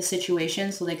manipulate the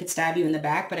situation so they could stab you in the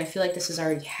back. But I feel like this has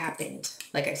already happened,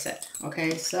 like I said.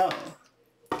 Okay, so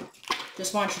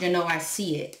just want you to know I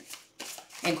see it.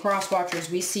 And cross watchers,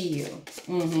 we see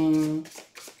you.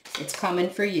 It's coming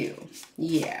for you.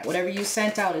 Yeah, whatever you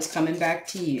sent out is coming back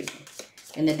to you.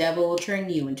 And the devil will turn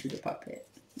you into the puppet.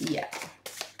 Yeah.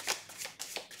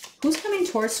 Who's coming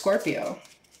towards Scorpio?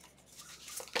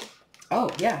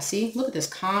 Oh, yeah, see? Look at this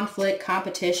conflict,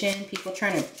 competition, people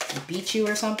trying to beat you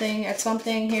or something at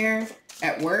something here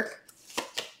at work.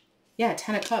 Yeah,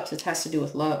 10 of Cups, it has to do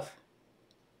with love,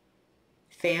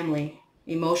 family,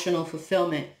 emotional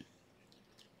fulfillment.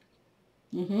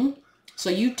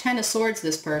 So you 10 of Swords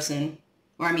this person,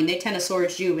 or I mean, they 10 of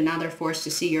Swords you, but now they're forced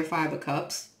to see your 5 of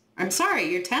Cups. I'm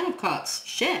sorry, you're 10 of Cups.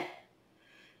 Shit.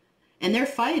 And they're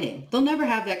fighting. They'll never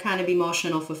have that kind of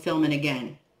emotional fulfillment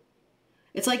again.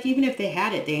 It's like even if they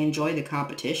had it, they enjoy the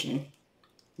competition.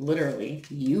 Literally.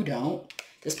 You don't.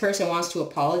 This person wants to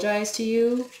apologize to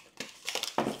you.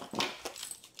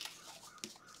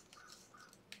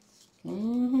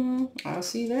 I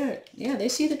see that. Yeah, they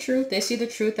see the truth. They see the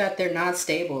truth that they're not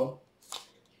stable.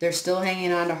 They're still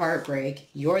hanging on to heartbreak.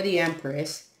 You're the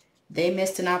Empress. They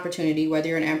missed an opportunity, whether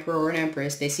you're an emperor or an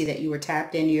empress. They see that you were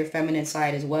tapped into your feminine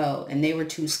side as well, and they were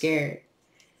too scared.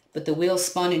 But the wheel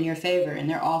spun in your favor, and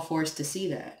they're all forced to see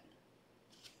that.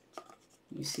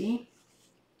 You see?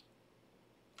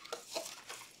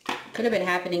 Could have been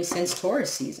happening since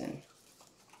Taurus season.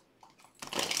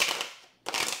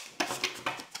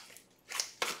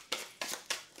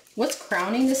 What's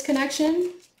crowning this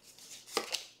connection?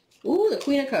 Ooh, the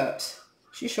Queen of Cups.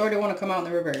 She sure did want to come out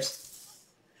in the reverse.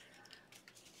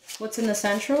 What's in the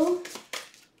central?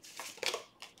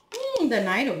 The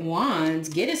Knight of Wands.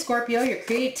 Get it, Scorpio. Your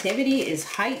creativity is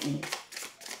heightened.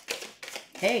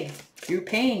 Hey, through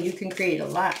pain, you can create a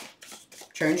lot.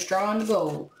 Turn straw into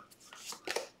gold.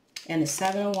 And the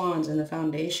 7 of Wands in the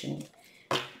foundation.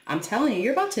 I'm telling you,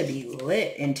 you're about to be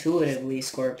lit intuitively,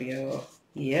 Scorpio.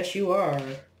 Yes, you are.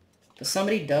 But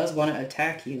somebody does want to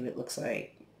attack you, it looks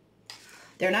like.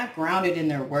 They're not grounded in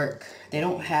their work. They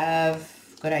don't have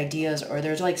good ideas, or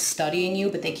they're like studying you,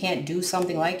 but they can't do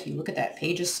something like you. Look at that,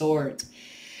 Page of Swords.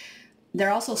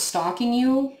 They're also stalking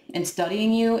you and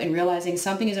studying you and realizing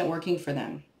something isn't working for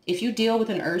them. If you deal with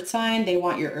an earth sign, they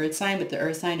want your earth sign, but the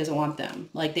earth sign doesn't want them.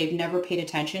 Like they've never paid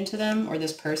attention to them, or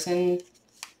this person.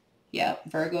 Yeah,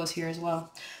 Virgo's here as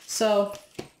well. So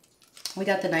we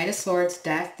got the Knight of Swords,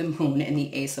 Death, the Moon, and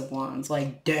the Ace of Wands.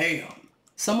 Like, damn.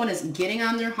 Someone is getting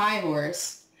on their high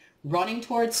horse, running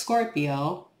towards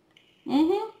Scorpio.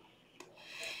 And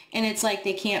it's like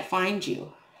they can't find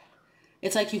you.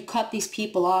 It's like you've cut these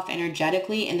people off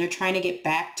energetically, and they're trying to get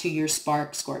back to your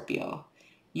spark, Scorpio.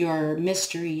 Your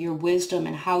mystery, your wisdom,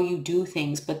 and how you do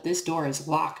things, but this door is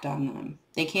locked on them.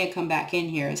 They can't come back in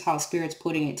here, is how Spirit's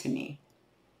putting it to me.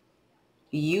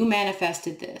 You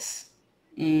manifested this.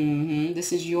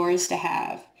 This is yours to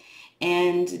have.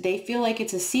 And they feel like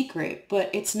it's a secret, but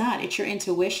it's not. It's your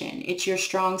intuition. It's your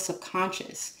strong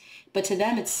subconscious. But to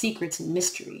them, it's secrets and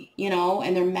mystery, you know,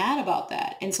 and they're mad about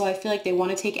that. And so I feel like they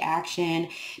want to take action.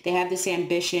 They have this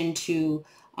ambition to,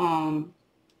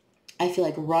 I feel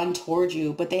like, run towards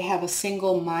you, but they have a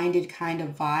single-minded kind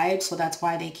of vibe. So that's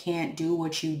why they can't do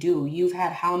what you do. You've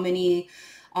had how many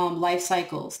life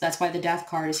cycles? That's why the Death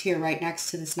card is here right next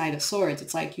to this Knight of Swords.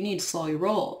 It's like you need to slowly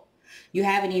roll. You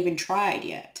haven't even tried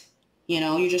yet. You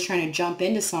know, you're just trying to jump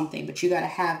into something, but you got to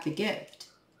have the gift.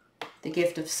 The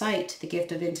gift of sight, the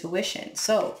gift of intuition.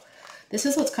 So this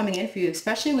is what's coming in for you,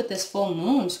 especially with this full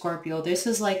moon, Scorpio. This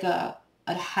is like a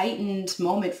heightened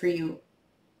moment for you.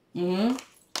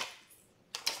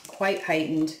 Quite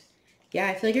heightened. Yeah,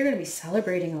 I feel like you're going to be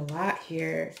celebrating a lot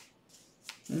here.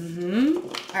 All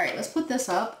right, let's put this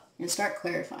up and start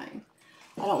clarifying.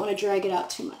 I don't want to drag it out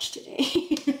too much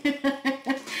today.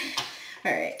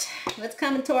 All right, what's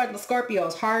coming toward the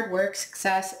Scorpios? Hard work,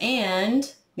 success,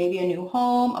 and maybe a new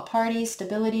home, a party,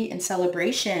 stability, and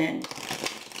celebration.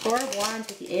 Four of Wands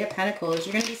with the Eight of Pentacles.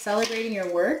 You're going to be celebrating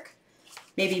your work,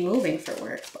 maybe moving for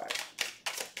work, but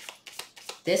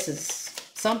this is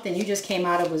something you just came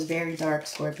out of was very dark,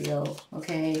 Scorpio,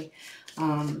 okay?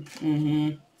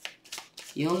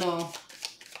 You'll know.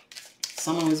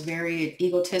 Someone was very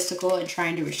egotistical and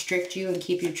trying to restrict you and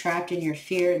keep you trapped in your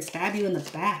fear and stab you in the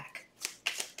back.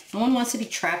 No one wants to be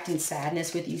trapped in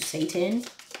sadness with you, Satan.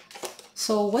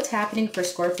 So what's happening for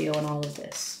Scorpio in all of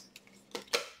this?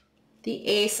 The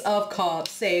Ace of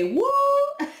Cups. Say,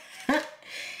 woo!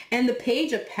 And the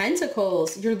Page of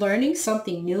Pentacles. You're learning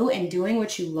something new and doing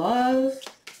what you love.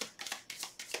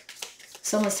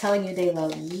 Someone's telling you they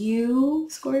love you,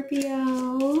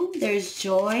 Scorpio. There's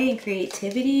joy and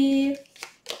creativity.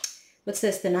 What's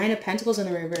this? The Nine of Pentacles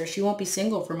in the reverse. You won't be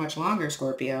single for much longer,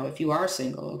 Scorpio, if you are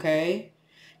single, okay?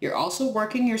 You're also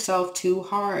working yourself too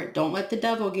hard. Don't let the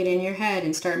devil get in your head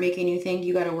and start making you think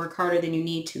you got to work harder than you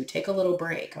need to. Take a little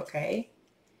break, okay?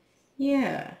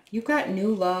 Yeah, you've got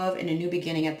new love and a new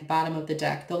beginning at the bottom of the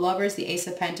deck. The Lovers, the Ace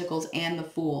of Pentacles, and the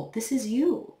Fool. This is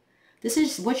you. This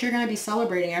is what you're going to be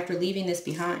celebrating after leaving this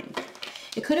behind.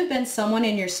 It could have been someone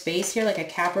in your space here, like a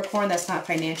Capricorn that's not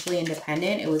financially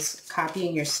independent. It was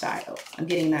copying your style. I'm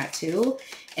getting that too.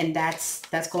 And that's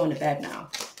going to bed now.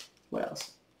 What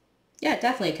else? Yeah,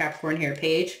 definitely a Capricorn here,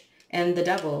 Page. And the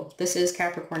Devil. This is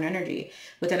Capricorn energy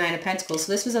with the Nine of Pentacles.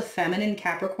 So this was a feminine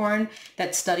Capricorn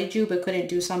that studied you but couldn't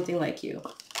do something like you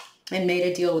and made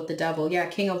a deal with the Devil. Yeah,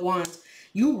 King of Wands.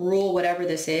 You rule whatever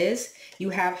this is. You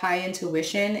have high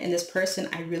intuition. And this person,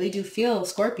 I really do feel,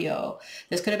 Scorpio.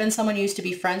 This could have been someone you used to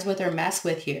be friends with or mess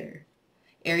with here.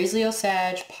 Aries, Leo,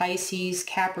 Sag, Pisces,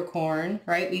 Capricorn,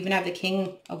 right? We even have the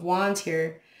King of Wands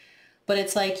here. But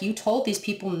it's like you told these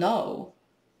people no.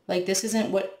 Like, this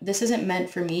isn't meant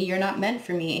for me. You're not meant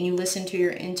for me. And you listen to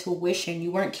your intuition. You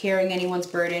weren't carrying anyone's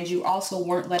burdens. You also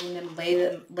weren't letting them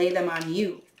lay them on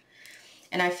you.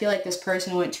 And I feel like this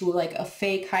person went to like a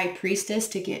fake high priestess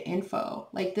to get info.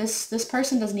 Like this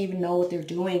person doesn't even know what they're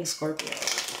doing, Scorpio.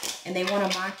 And they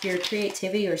want to mock your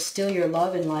creativity or steal your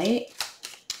love and light.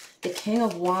 The King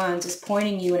of Wands is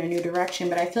pointing you in a new direction.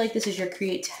 But I feel like this is your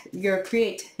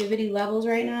creativity levels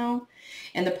right now.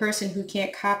 And the person who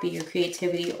can't copy your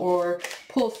creativity or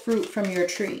pull fruit from your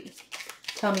tree.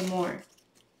 Tell me more.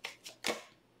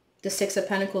 The Six of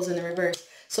Pentacles in the reverse.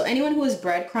 So anyone who is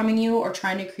breadcrumbing you or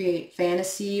trying to create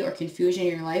fantasy or confusion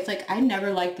in your life, like, I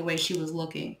never liked the way she was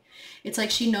looking. It's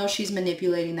like she knows she's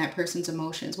manipulating that person's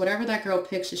emotions. Whatever that girl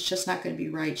picks is just not going to be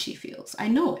right, she feels. I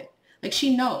know it. Like,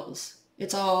 she knows.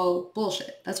 It's all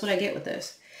bullshit. That's what I get with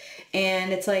this.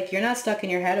 And it's like, you're not stuck in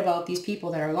your head about these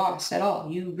people that are lost at all.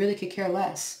 You really could care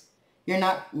less. You're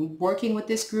not working with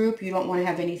this group. You don't want to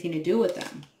have anything to do with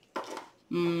them.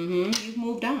 You've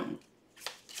moved on.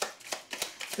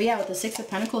 But yeah, with the Six of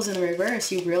Pentacles in the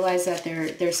reverse, you realize that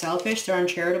they're selfish, they're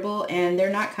uncharitable, and they're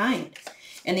not kind.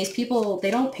 And these people, they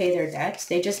don't pay their debts,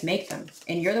 they just make them.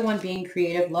 And you're the one being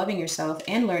creative, loving yourself,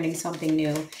 and learning something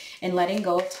new, and letting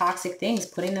go of toxic things,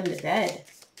 putting them to bed.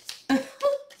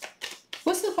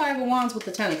 What's the Five of Wands with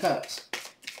the Ten of Cups?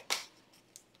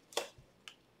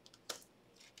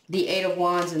 The Eight of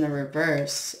Wands in the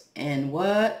reverse. And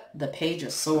what? The Page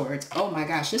of Swords. Oh my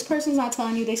gosh, this person's not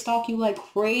telling you they stalk you like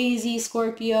crazy,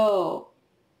 Scorpio.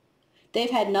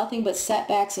 They've had nothing but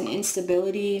setbacks and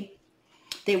instability.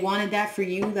 They wanted that for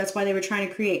you. That's why they were trying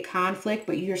to create conflict,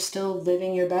 but you're still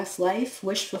living your best life.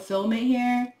 Wish fulfillment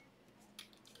here.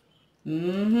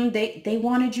 They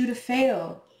wanted you to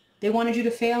fail. They wanted you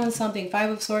to fail in something. Five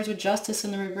of Swords with Justice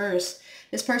in the reverse.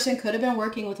 This person could have been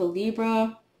working with a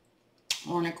Libra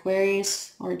or an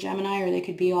Aquarius or a Gemini, or they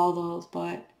could be all those,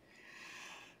 but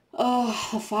oh,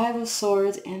 the Five of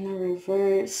Swords in the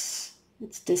reverse.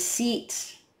 It's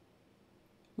deceit,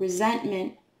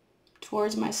 resentment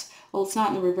towards my, well, it's not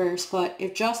in the reverse, but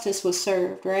if justice was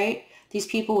served, right, these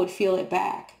people would feel it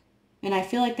back. And I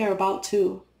feel like they're about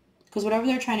to, because whatever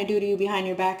they're trying to do to you behind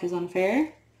your back is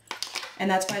unfair. And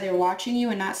that's why they're watching you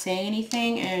and not saying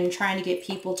anything and trying to get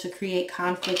people to create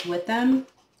conflict with them.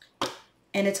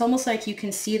 And it's almost like you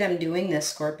can see them doing this,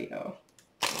 Scorpio.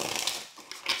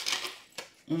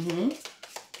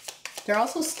 They're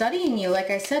also studying you, like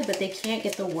I said, but they can't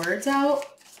get the words out,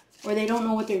 or they don't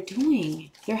know what they're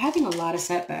doing. They're having a lot of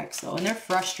setbacks, though, and they're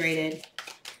frustrated.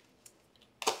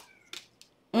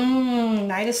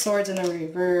 Knight of Swords in the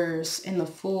reverse, and the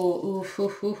Fool.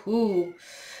 Ooh.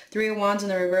 Three of Wands in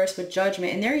the reverse with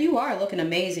Judgment. And there you are, looking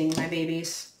amazing, my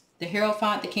babies. The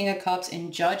Hierophant, the King of Cups,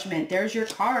 and Judgment. There's your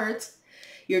cards.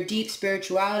 Your deep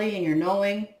spirituality and your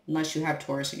knowing, unless you have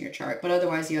Taurus in your chart. But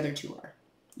otherwise, the other two are.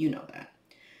 You know that.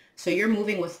 So you're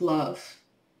moving with love.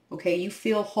 Okay, you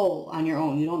feel whole on your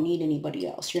own. You don't need anybody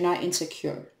else. You're not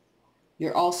insecure.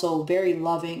 You're also very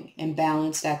loving and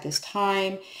balanced at this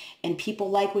time. And people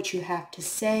like what you have to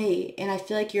say. And I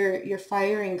feel like you're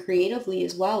firing creatively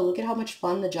as well. Look at how much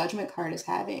fun the Judgment card is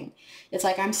having. It's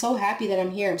like, I'm so happy that I'm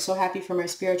here. I'm so happy for my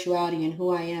spirituality and who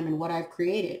I am and what I've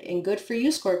created. And good for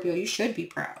you, Scorpio. You should be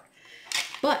proud.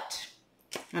 But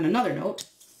on another note,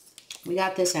 we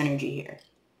got this energy here.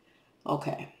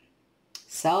 Okay.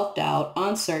 Self-doubt,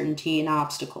 uncertainty, and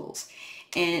obstacles.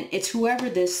 And it's whoever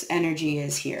this energy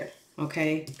is here.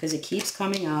 Okay? Because it keeps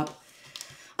coming up.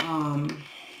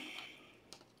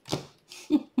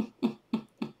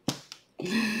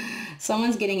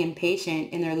 Someone's getting impatient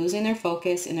and they're losing their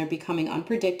focus and they're becoming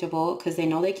unpredictable because they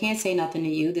know they can't say nothing to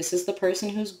you. This is the person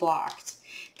who's blocked.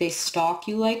 They stalk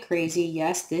you like crazy.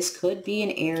 Yes, this could be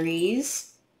an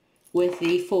Aries with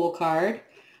the Fool card,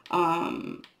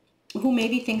 who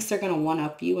maybe thinks they're going to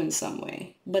one-up you in some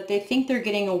way, but they think they're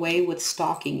getting away with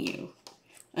stalking you.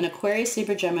 An Aquarius,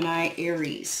 Libra, Gemini,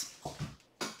 Aries.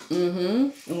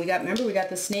 And we got, remember, we got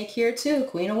the snake here too.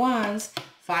 Queen of Wands,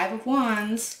 Five of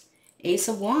Wands, Ace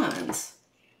of Wands.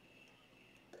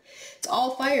 It's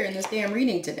all fire in this damn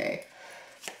reading today.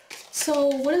 So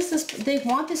what is this? They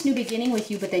want this new beginning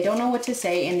with you, but they don't know what to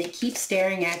say, and they keep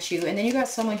staring at you. And then you got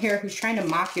someone here who's trying to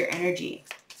mock your energy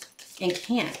and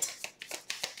can't.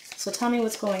 So tell me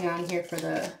what's going on here for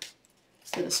the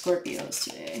Scorpios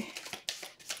today.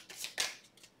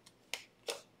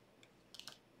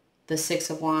 The Six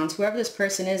of Wands. Whoever this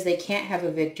person is, they can't have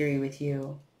a victory with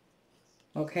you.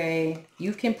 Okay?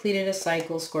 You've completed a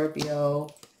cycle, Scorpio.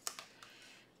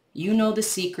 You know the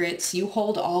secrets. You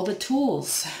hold all the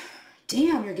tools.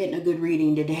 Damn, you're getting a good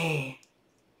reading today.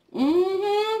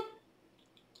 You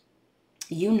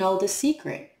know the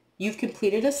secret. You've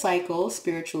completed a cycle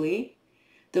spiritually.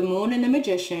 The Moon and the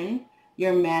Magician.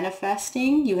 You're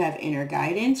manifesting. You have inner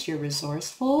guidance. You're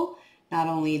resourceful. Not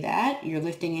only that, you're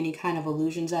lifting any kind of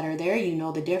illusions that are there. You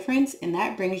know the difference. And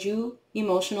that brings you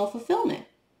emotional fulfillment.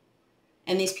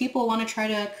 And these people want to try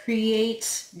to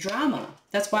create drama.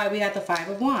 That's why we got the Five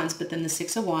of Wands. But then the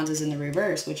Six of Wands is in the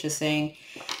reverse, which is saying,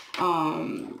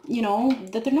 you know,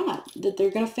 that they're not. That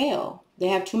they're going to fail. They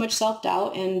have too much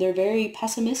self-doubt and they're very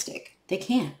pessimistic. They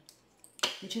can't.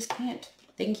 They just can't.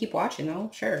 They can keep watching though,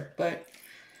 sure. But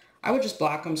I would just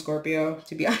block them, Scorpio,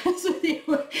 to be honest with you.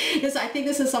 Because I think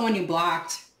this is someone you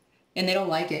blocked and they don't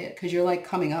like it because you're like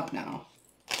coming up now.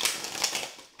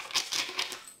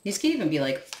 These could even be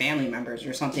like family members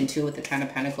or something too with the Ten of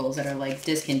Pentacles that are like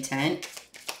discontent.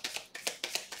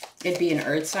 It'd be an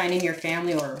earth sign in your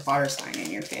family or a water sign in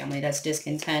your family that's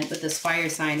discontent. But this fire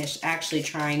sign is actually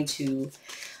trying to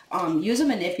use a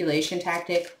manipulation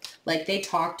tactic. Like they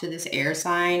talk to this air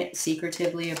sign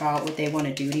secretively about what they want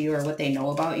to do to you or what they know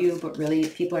about you. But really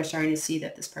people are starting to see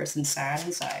that this person's sad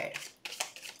inside.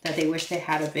 That they wish they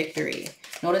had a victory.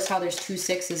 Notice how there's 2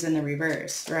 6s in the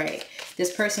reverse, right?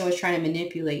 This person was trying to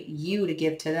manipulate you to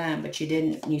give to them, but you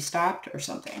didn't, and you stopped or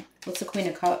something. What's the Queen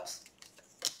of Cups?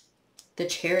 The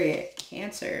Chariot,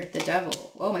 Cancer, the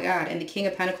Devil. Oh my God. And the King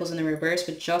of Pentacles in the reverse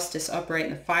with Justice upright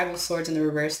and the 5 of Swords in the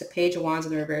reverse, the Page of Wands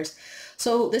in the reverse.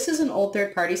 So this is an old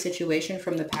third party situation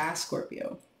from the past,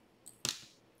 Scorpio.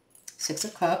 6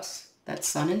 of Cups. That's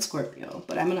Sun in Scorpio.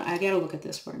 But I gotta look at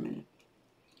this for a minute.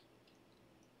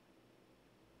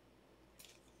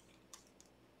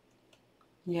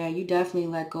 Yeah, you definitely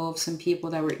let go of some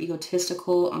people that were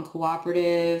egotistical,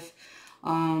 uncooperative,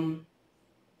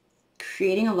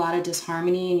 creating a lot of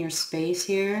disharmony in your space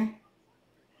here.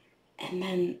 And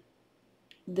then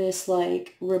this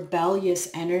like rebellious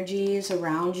energies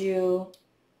around you.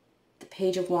 The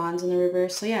Page of Wands in the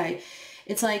reverse. So yeah,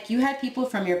 it's like you had people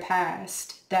from your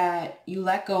past that you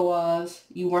let go of,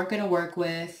 you weren't going to work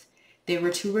with, they were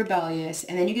too rebellious.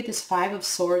 And then you get this 5 of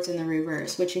Swords in the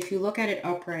reverse, which if you look at it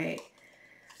upright,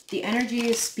 the energy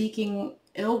is speaking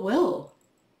ill will.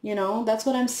 You know, that's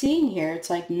what I'm seeing here. It's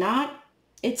like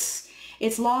it's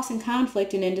loss and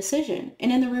conflict and indecision.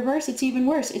 And in the reverse, it's even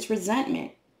worse. It's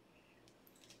resentment.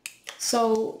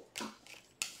 So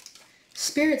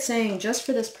Spirit's saying just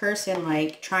for this person,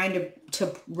 like trying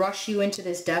to rush you into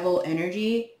this devil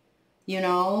energy, you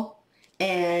know,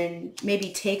 and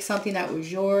maybe take something that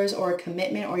was yours or a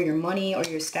commitment or your money or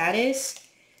your status,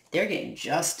 they're getting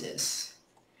justice.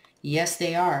 Yes,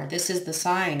 they are. This is the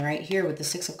sign right here with the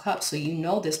 6 of Cups. So you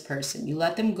know this person. You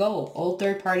let them go. Old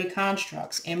third-party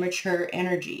constructs, immature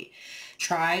energy.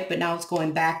 Tried, but now it's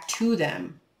going back to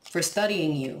them for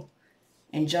studying you.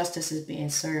 And justice is being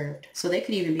served. So they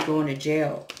could even be going to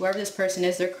jail. Whoever this person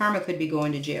is, their karma could be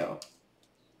going to jail.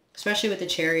 Especially with the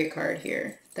Chariot card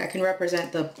here. That can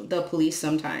represent the police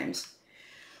sometimes.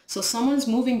 So someone's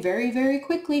moving very, very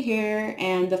quickly here,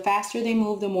 and the faster they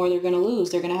move, the more they're going to lose.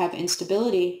 They're going to have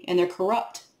instability, and they're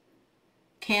corrupt.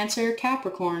 Cancer,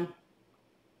 Capricorn.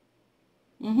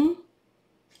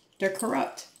 They're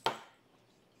corrupt.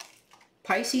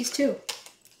 Pisces too.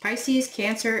 Pisces,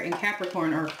 Cancer, and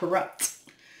Capricorn are corrupt.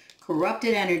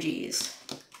 Corrupted energies.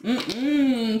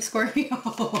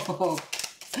 Scorpio.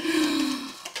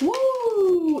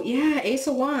 Woo! Yeah, Ace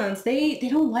of Wands. They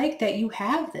don't like that you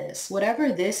have this.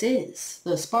 Whatever this is.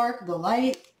 The spark, the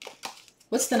light.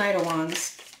 What's the Knight of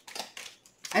Wands?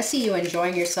 I see you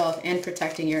enjoying yourself and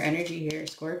protecting your energy here,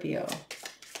 Scorpio.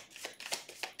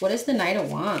 What is the Knight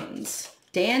of Wands?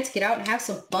 Dance, get out and have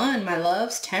some fun, my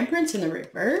loves. Temperance in the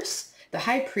reverse. The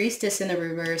High Priestess in the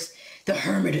reverse. The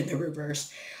Hermit in the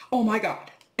reverse. Oh my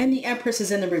God. And the Empress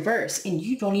is in the reverse. And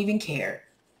you don't even care.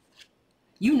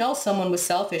 You know someone was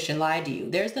selfish and lied to you.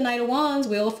 There's the Knight of Wands,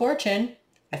 Wheel of Fortune.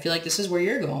 I feel like this is where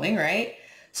you're going, right?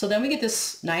 So then we get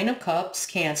this 9 of Cups,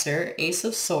 Cancer, Ace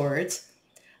of Swords.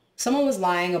 Someone was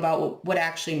lying about what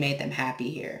actually made them happy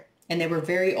here. And they were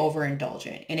very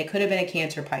overindulgent. And it could have been a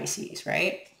Cancer, Pisces,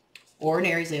 right? Or an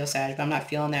Aries, Leo, Sag, but I'm not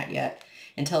feeling that yet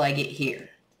until I get here.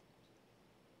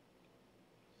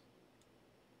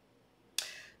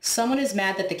 Someone is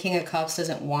mad that the King of Cups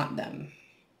doesn't want them.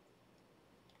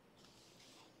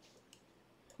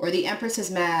 Or the Empress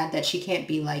is mad that she can't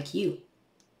be like you.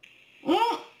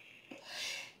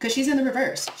 Because she's in the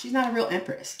reverse. She's not a real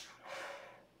Empress.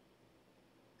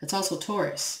 It's also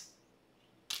Taurus.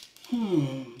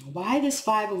 Why this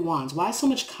 5 of Wands? Why so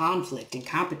much conflict and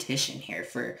competition here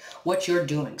for what you're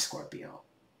doing, Scorpio?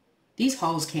 These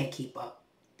hoes can't keep up.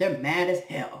 They're mad as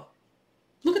hell.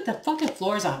 Look at the fucking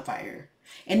floor's on fire.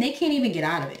 And they can't even get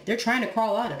out of it. They're trying to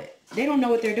crawl out of it. They don't know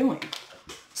what they're doing.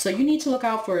 So you need to look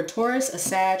out for a Taurus, a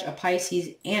Sag, a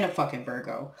Pisces, and a fucking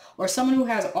Virgo. Or someone who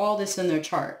has all this in their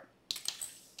chart.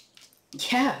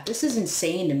 Yeah, this is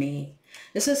insane to me.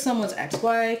 This is someone's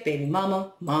ex-wife, baby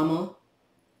mama.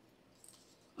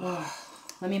 Oh,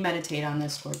 let me meditate on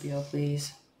this, Scorpio,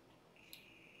 please.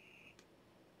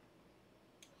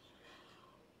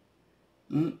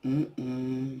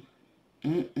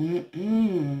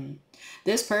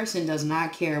 This person does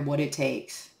not care what it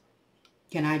takes.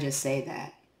 Can I just say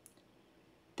that?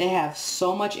 They have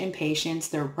so much impatience.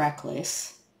 They're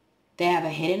reckless. They have a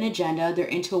hidden agenda. Their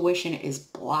intuition is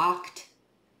blocked.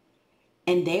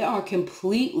 And they are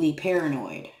completely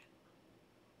paranoid.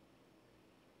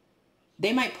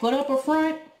 They might put up a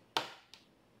front,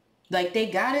 like they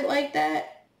got it like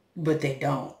that, but they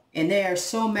don't. And they are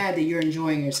so mad that you're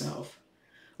enjoying yourself.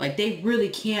 Like they really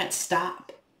can't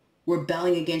stop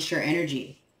rebelling against your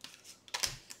energy.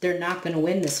 They're not going to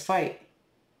win this fight.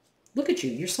 Look at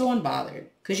you. You're so unbothered.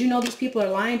 Because you know these people are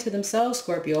lying to themselves,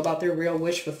 Scorpio, about their real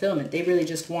wish fulfillment. They really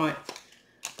just want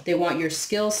They want your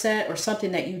skill set or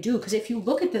something that you do. Because if you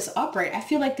look at this upright, I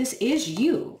feel like this is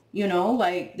you, you know,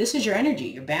 like this is your energy.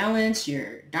 You're balanced,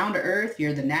 you're down to earth,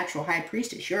 you're the natural high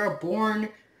priestess. You're a born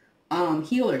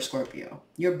healer, Scorpio.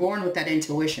 You're born with that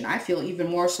intuition. I feel even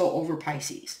more so over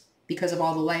Pisces because of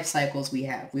all the life cycles we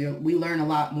have. We learn a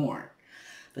lot more.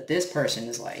 But this person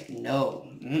is like, no,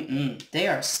 they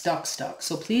are stuck.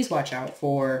 So please watch out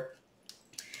for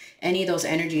any of those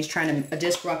energies trying to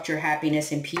disrupt your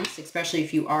happiness and peace, especially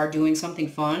if you are doing something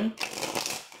fun.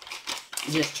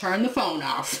 Just turn the phone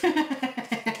off.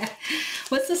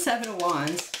 What's the Seven of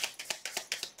Wands?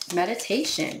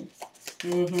 Meditation.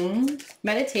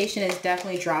 Meditation is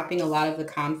definitely dropping a lot of the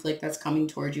conflict that's coming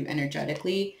towards you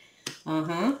energetically.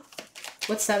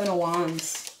 What's Seven of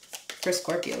Wands for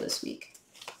Scorpio this week?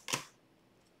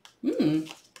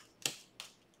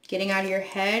 Getting out of your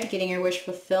head, getting your wish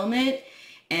fulfillment,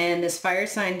 and this fire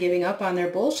sign giving up on their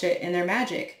bullshit and their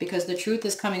magic because the truth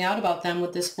is coming out about them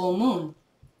with this full moon.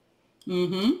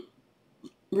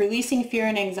 Releasing fear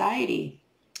and anxiety,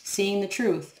 seeing the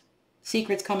truth,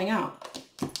 secrets coming out.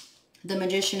 The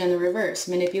Magician in the reverse,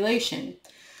 manipulation,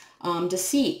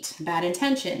 deceit, bad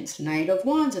intentions, Knight of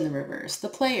Wands in the reverse, the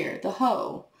Player, the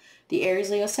hoe, the Aries,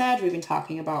 Leo, Sag we've been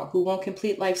talking about, who won't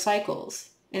complete life cycles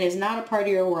and is not a part of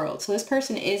your world. So this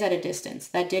person is at a distance.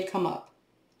 That did come up.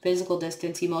 Physical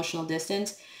distance, emotional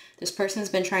distance. This person's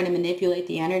been trying to manipulate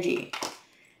the energy.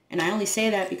 And I only say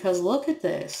that because look at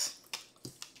this.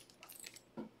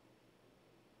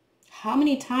 How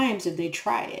many times have they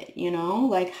tried it, you know?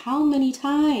 Like, how many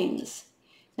times?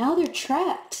 Now they're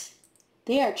trapped.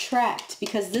 They are trapped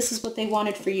because this is what they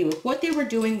wanted for you. If what they were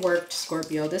doing worked,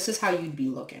 Scorpio, this is how you'd be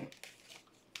looking.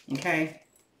 Okay?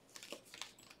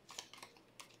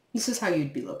 This is how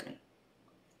you'd be looking.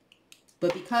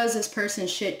 But because this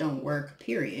person's shit don't work,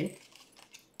 period,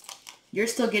 you're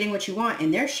still getting what you want,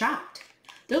 and they're shocked.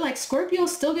 They're like,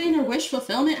 Scorpio's still getting their wish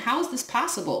fulfillment? How is this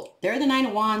possible? They're the Nine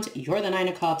of Wands, you're the Nine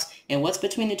of Cups, and what's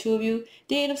between the two of you?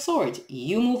 The Eight of Swords.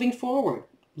 You moving forward,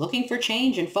 looking for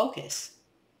change and focus.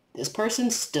 This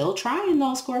person's still trying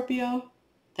though, Scorpio.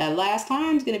 That last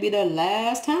time's going to be their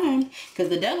last time, because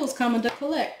the devil's coming to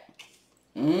collect.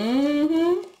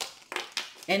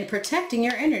 And protecting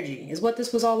your energy is what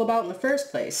this was all about in the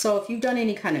first place. So if you've done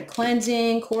any kind of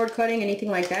cleansing, cord cutting, anything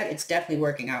like that, it's definitely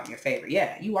working out in your favor.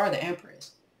 Yeah, you are the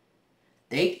Empress.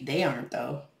 They aren't,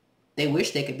 though. They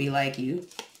wish they could be like you.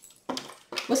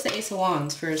 What's the Ace of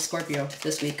Wands for Scorpio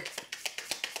this week?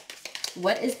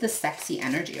 What is the sexy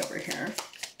energy over here?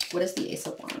 What is the Ace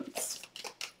of Wands?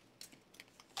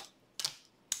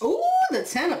 Ooh, the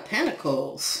Ten of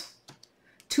Pentacles.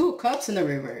 Two of Cups in the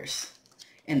reverse.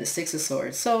 And the Six of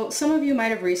Swords. So some of you might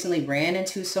have recently ran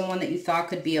into someone that you thought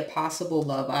could be a possible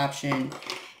love option.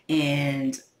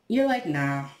 And you're like,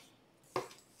 nah.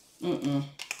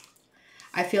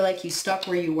 I feel like you stuck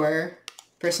where you were.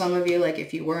 For some of you, like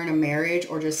if you were in a marriage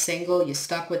or just single, you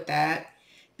stuck with that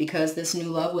because this new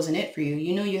love wasn't it for you.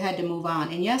 You knew you had to move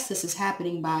on. And yes, this is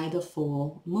happening by the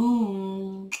full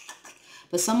moon.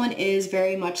 But someone is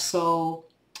very much so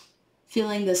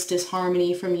feeling this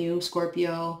disharmony from you,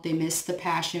 Scorpio. They miss the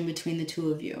passion between the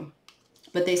two of you.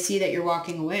 But they see that you're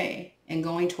walking away and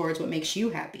going towards what makes you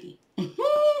happy.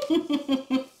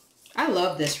 I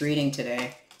love this reading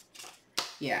today.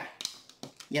 Yeah.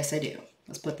 Yes, I do.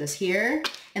 Let's put this here.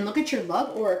 And look at your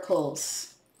love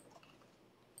oracles.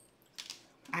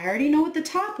 I already know what the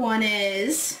top one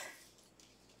is.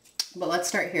 But let's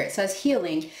start here. It says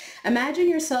healing. Imagine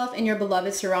yourself and your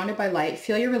beloved surrounded by light.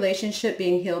 Feel your relationship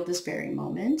being healed this very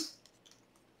moment.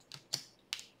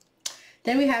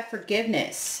 Then we have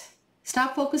forgiveness.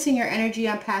 Stop focusing your energy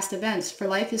on past events, for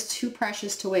life is too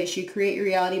precious to waste. You create your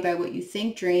reality by what you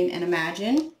think, dream, and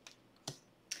imagine.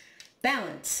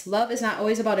 Balance. Love is not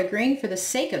always about agreeing for the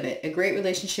sake of it. A great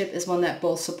relationship is one that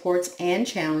both supports and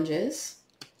challenges.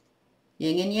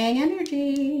 Yin and yang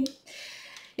energy.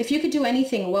 If you could do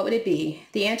anything, what would it be?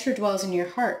 The answer dwells in your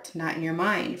heart, not in your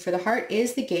mind, for the heart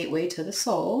is the gateway to the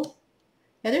soul.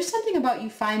 Now, there's something about you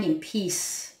finding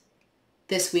peace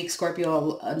this week,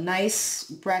 Scorpio, a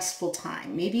nice, restful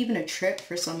time, maybe even a trip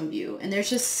for some of you. And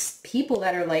there's just people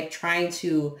that are like trying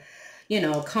to, you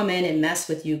know, come in and mess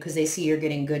with you because they see you're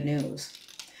getting good news.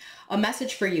 A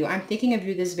message for you. I'm thinking of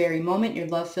you this very moment. Your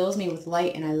love fills me with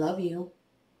light and I love you.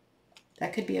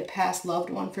 That could be a past loved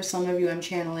one for some of you I'm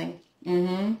channeling.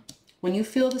 When you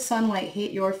feel the sunlight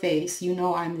hit your face, you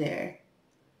know I'm there.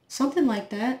 Something like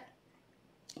that.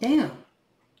 Damn.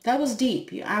 That was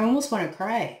deep. I almost want to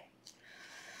cry.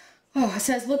 Oh, it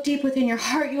says, look deep within your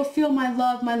heart. You'll feel my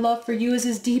love. My love for you is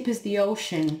as deep as the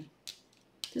ocean.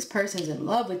 This person's in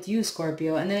love with you,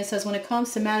 Scorpio. And then it says, when it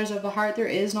comes to matters of the heart, there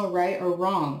is no right or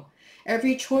wrong.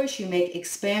 Every choice you make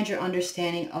expands your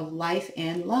understanding of life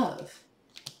and love.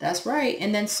 That's right.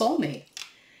 And then soulmate.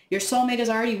 Your soulmate is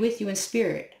already with you in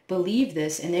spirit. Believe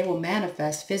this and they will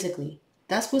manifest physically.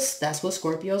 That's what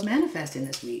Scorpio's manifesting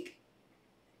this week.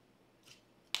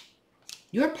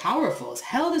 You're powerful as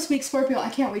hell this week, Scorpio. I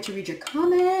can't wait to read your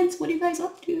comments. What are you guys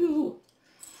up to?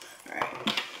 All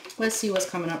right. Let's see what's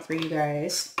coming up for you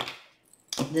guys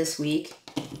this week.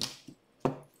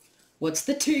 What's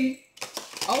the tea?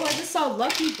 Oh, I just saw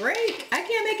Lucky Break. I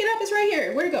can't make it up. It's right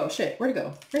here. Where'd it go? Shit. Where'd it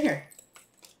go? Right here.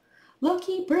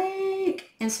 Lucky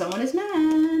Break. And someone is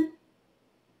mad.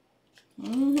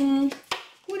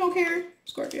 We don't care,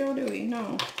 Scorpio, do we?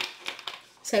 No.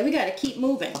 Say, we got to keep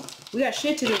moving. We got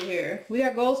shit to do here. We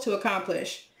got goals to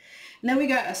accomplish. And then we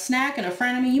got a snack and a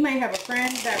friend. I mean, you might have a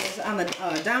friend that was on the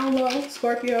down low,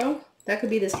 Scorpio. That could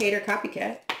be this hater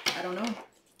copycat. I don't know.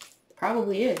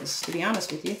 Probably is, to be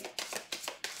honest with you.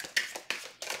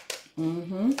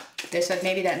 They said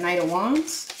maybe that Knight of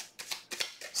Wands.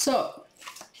 So,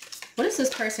 what is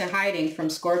this person hiding from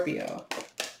Scorpio?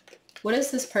 What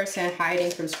is this person hiding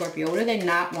from Scorpio? What do they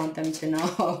not want them to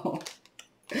know?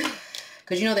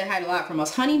 Because you know they hide a lot from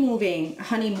us. Honeymooning.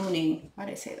 Why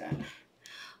did I say that?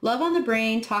 Love on the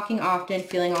brain, talking often,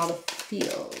 feeling all the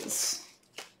feels.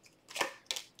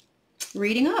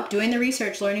 Reading up, doing the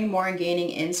research, learning more, and gaining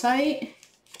insight.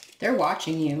 They're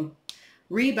watching you.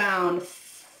 Rebound,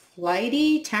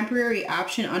 flighty, temporary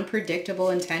option,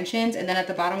 unpredictable intentions. And then at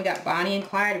the bottom we got Bonnie and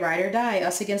Clyde, ride or die,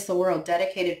 us against the world,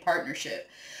 dedicated partnership.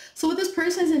 So what this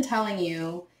person isn't telling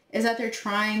you is that they're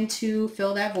trying to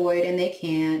fill that void and they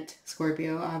can't.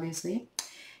 Scorpio, obviously.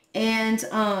 And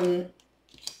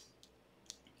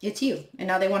it's you. And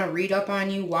now they want to read up on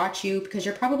you, watch you, because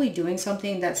you're probably doing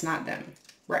something that's not them.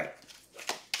 Right.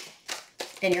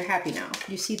 And you're happy now.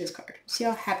 You see this card. See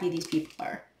how happy these people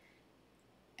are.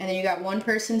 And then you got one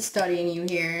person studying you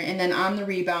here, and then on the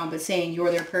rebound, but saying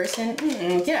you're their person.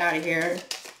 Get out of here.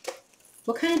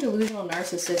 What kind of delusional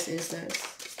narcissist is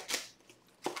this?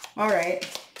 All right.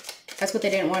 That's what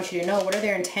they didn't want you to know. What are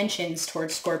their intentions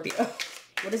towards Scorpio?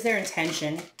 What is their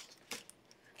intention?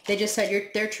 They just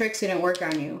said their tricks didn't work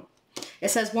on you.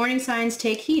 It says, warning signs,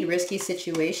 take heed, risky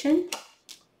situation.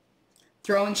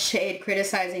 Throwing shade,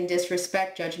 criticizing,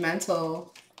 disrespect, judgmental.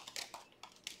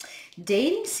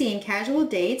 Dating scene, casual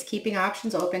dates, keeping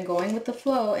options open, going with the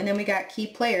flow. And then we got key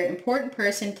player, important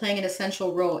person playing an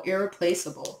essential role,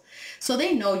 irreplaceable. So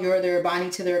they know you're their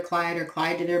Bonnie to their Clyde or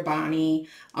Clyde to their Bonnie.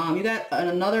 You got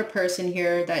another person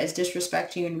here that is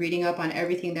disrespecting you and reading up on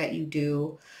everything that you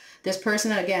do. This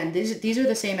person, again, these are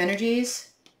the same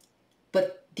energies,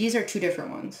 but these are two different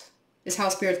ones. Is how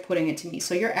Spirit's putting it to me.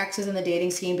 So your ex is in the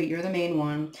dating scene, but you're the main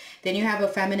one. Then you have a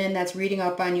feminine that's reading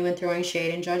up on you and throwing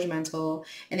shade and judgmental.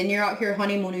 And then you're out here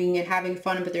honeymooning and having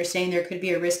fun, but they're saying there could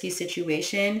be a risky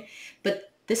situation.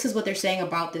 But this is what they're saying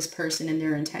about this person and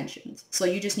their intentions. So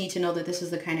you just need to know that this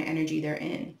is the kind of energy they're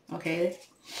in, okay?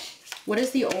 What is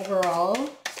the overall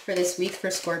for this week for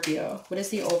Scorpio? What is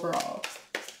the overall?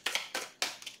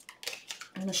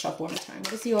 I'm going to shuffle one more time.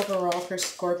 What is the overall for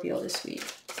Scorpio this week?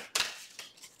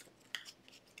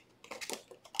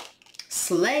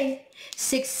 Slay.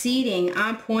 Succeeding,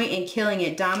 on point and killing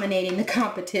it, dominating the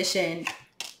competition.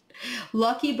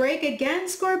 Lucky break again,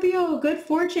 Scorpio. Good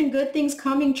fortune, good things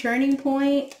coming, turning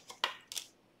point.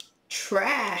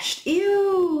 Trashed.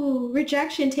 Ew.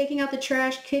 Rejection, taking out the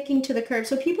trash, kicking to the curb.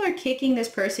 So people are kicking this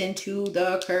person to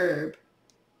the curb.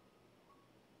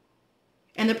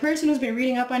 And the person who's been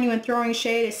reading up on you and throwing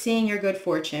shade is seeing your good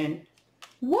fortune.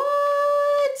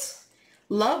 What?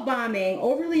 Love bombing,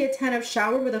 overly attentive,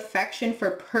 showered with affection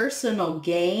for personal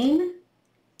gain.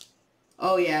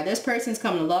 Oh yeah, this person's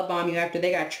coming to love bomb you after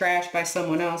they got trashed by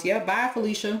someone else. Yeah, bye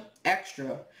Felicia.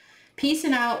 Extra.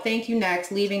 Peacing out, thank you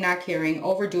next, leaving, not caring,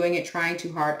 overdoing it, trying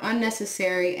too hard,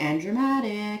 unnecessary and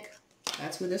dramatic.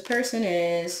 That's who this person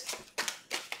is.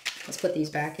 Let's put these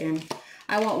back in.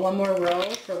 I want one more row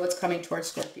for what's coming towards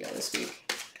Scorpio this week.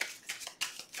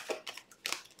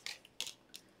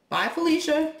 Bye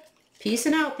Felicia.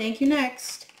 Peacing out, thank you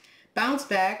next. Bounce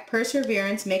back,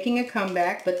 perseverance, making a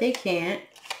comeback, but they can't.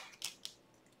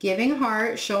 Giving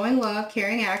heart, showing love,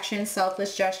 caring action,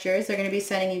 selfless gestures. They're going to be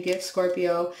sending you gifts,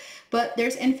 Scorpio. But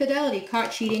there's infidelity,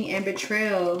 caught cheating, and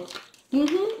betrayal.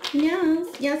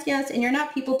 Yes, yes, yes. And you're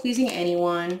not people-pleasing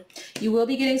anyone. You will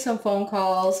be getting some phone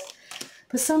calls.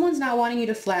 But someone's not wanting you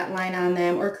to flatline on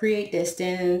them or create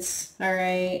distance. All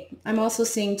right. I'm also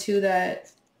seeing, too, that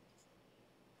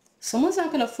someone's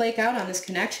not going to flake out on this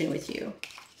connection with you.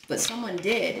 but someone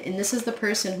did. And this is the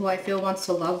person who I feel wants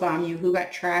to love bomb you, who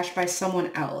got trashed by someone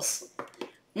else.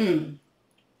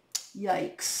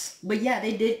 Yikes. But yeah,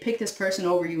 they did pick this person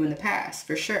over you in the past,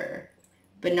 for sure.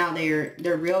 But now they're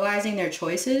realizing their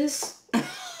choices.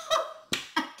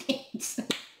 I can't.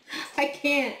 I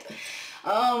can't.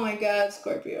 Oh my God,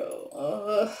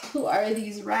 Scorpio. Who are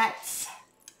these rats?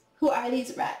 Who are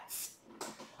these rats?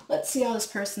 Let's see how this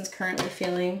person's currently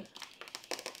feeling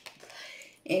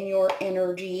in your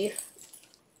energy.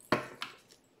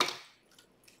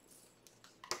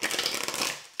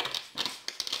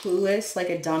 Clueless, like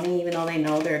a dummy, even though they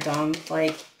know they're dumb.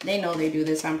 Like, they know they do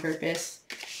this on purpose.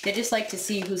 They just like to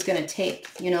see who's gonna take,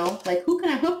 you know? Like, who can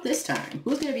I hook this time?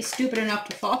 Who's gonna be stupid enough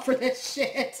to fall for this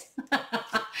shit?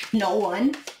 No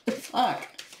one. Fuck.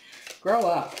 Grow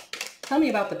up. Tell me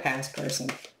about the past person.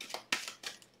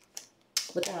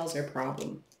 What the hell's their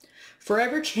problem?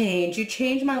 Forever change. You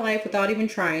changed my life without even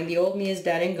trying. The old me is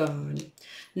dead and gone.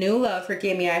 New love.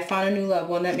 Forgive me. I found a new love.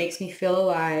 One that makes me feel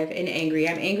alive and angry.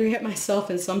 I'm angry at myself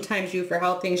and sometimes you for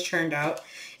how things turned out.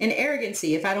 And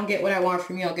arrogancy. If I don't get what I want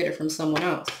from you, I'll get it from someone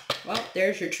else. Well,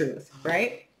 there's your truth,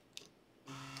 right?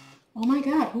 Oh my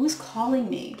God. Who is calling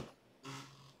me?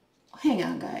 Hang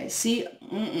on, guys. See?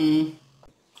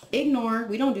 Ignore.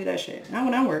 We don't do that shit. Not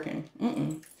when I'm working.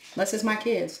 Unless it's my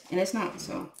kids. And it's not,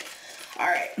 so.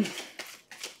 Alright.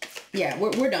 Yeah,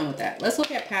 we're done with that. Let's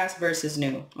look at past versus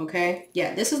new, okay?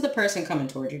 Yeah, this is the person coming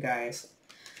toward you guys.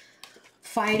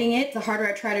 Fighting it. The harder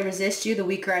I try to resist you, the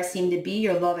weaker I seem to be.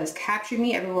 Your love has captured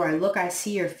me. Everywhere I look, I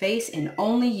see your face and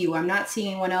only you. I'm not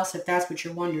seeing anyone else if that's what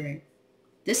you're wondering.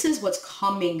 This is what's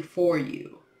coming for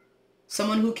you.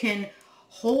 Someone who can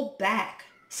hold back.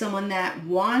 Someone that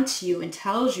wants you and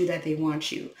tells you that they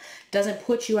want you. Doesn't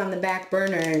put you on the back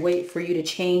burner and wait for you to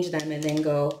change them and then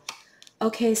go,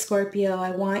 okay, Scorpio,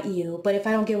 I want you. But if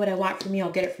I don't get what I want from you,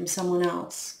 I'll get it from someone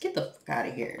else. Get the fuck out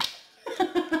of here.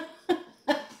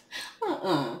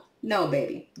 No,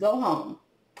 baby. Go home.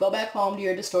 Go back home to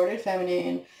your distorted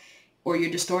feminine or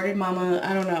your distorted mama.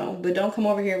 I don't know. But don't come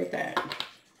over here with that.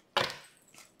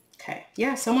 Okay.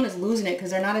 Yeah, someone is losing it because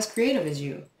they're not as creative as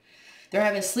you. They're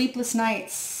having sleepless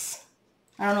nights.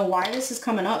 I don't know why this is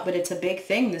coming up, but it's a big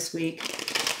thing this week.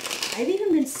 I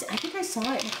think I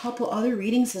saw it in a couple other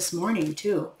readings this morning,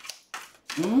 too.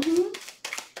 All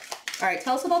right,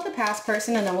 tell us about the past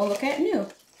person, and then we'll look at new.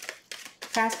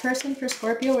 Past person for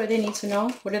Scorpio, what do they need to know?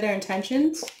 What are their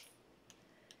intentions?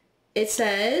 It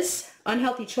says,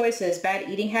 unhealthy choices, bad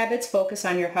eating habits, focus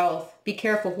on your health. Be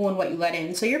careful who and what you let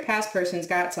in. So your past person's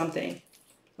got something,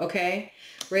 okay?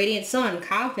 Radiant sun,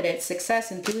 confidence,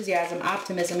 success, enthusiasm,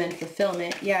 optimism, and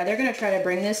fulfillment. Yeah, they're going to try to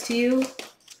bring this to you.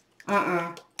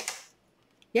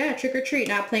 Yeah, trick or treat,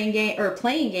 not playing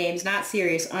playing games, not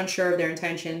serious, unsure of their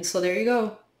intentions. So there you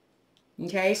go.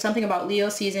 Okay, something about Leo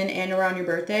season and around your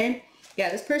birthday. Yeah,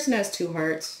 this person has two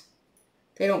hearts.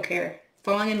 They don't care.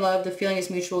 Falling in love, the feeling is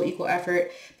mutual, equal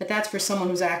effort. But that's for someone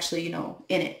who's actually, you know,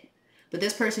 in it. But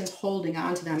this person's holding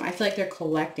on to them. I feel like they're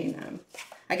collecting them.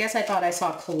 I guess I thought I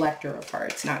saw a collector of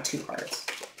hearts, not two hearts.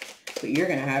 But you're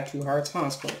going to have two hearts, huh,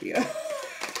 Scorpio?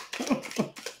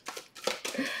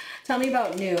 Tell me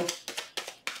about new.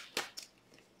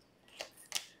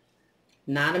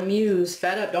 Not amused,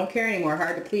 fed up, don't care anymore,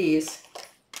 hard to please.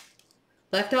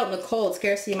 Left out in the cold,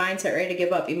 scarcity mindset, ready to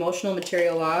give up, emotional,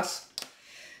 material loss.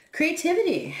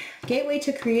 Creativity, gateway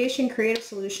to creation, creative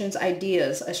solutions,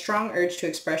 ideas, a strong urge to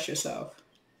express yourself.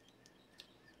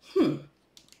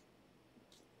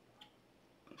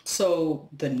 So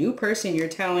the new person, you're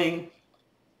telling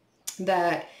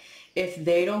that if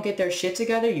they don't get their shit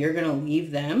together, you're going to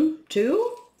leave them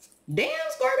too? Damn,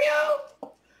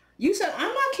 Scorpio! You said,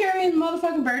 I'm not carrying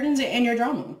motherfucking burdens and your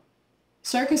drama.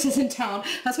 Circus is in town.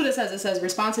 That's what it says. It says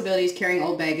responsibilities, carrying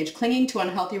old baggage, clinging to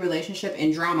unhealthy relationship,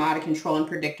 and drama, out of control,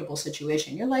 unpredictable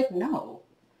situation. You're like, no.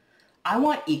 I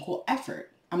want equal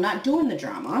effort. I'm not doing the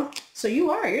drama. So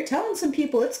you're telling some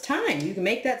people it's time. You can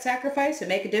make that sacrifice and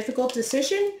make a difficult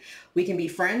decision. We can be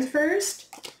friends first,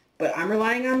 but I'm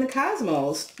relying on the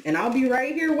cosmos, and I'll be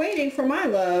right here waiting for my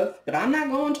love, but I'm not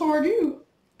going toward you.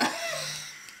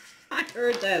 I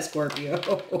heard that, Scorpio.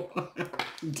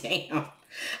 Damn.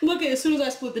 Look at as soon as I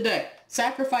split the deck.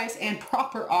 Sacrifice and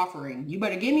proper offering. You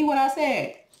better give me what I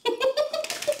said.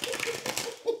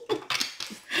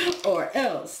 Or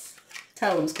else.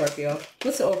 Tell them, Scorpio.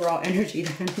 What's the overall energy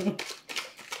then?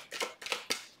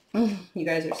 You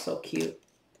guys are so cute.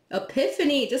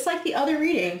 Epiphany, just like the other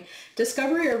reading.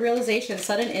 Discovery or realization,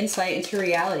 sudden insight into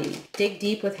reality. Dig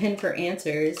deep within for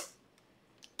answers.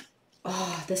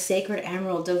 Oh, the sacred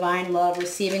emerald, divine love,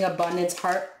 receiving abundance,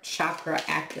 heart chakra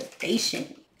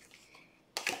activation.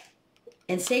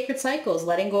 And sacred cycles,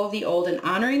 letting go of the old and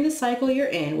honoring the cycle you're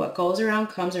in. What goes around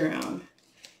comes around.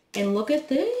 And look at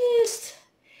this.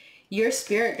 Your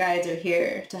spirit guides are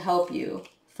here to help you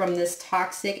from this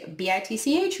toxic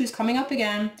bitch who's coming up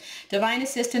again. Divine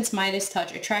assistance, Midas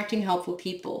touch, attracting helpful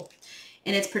people.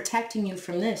 And it's protecting you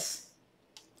from this.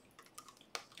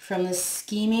 From this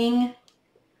scheming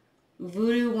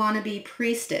voodoo wannabe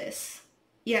priestess.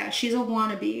 Yeah, she's a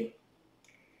wannabe.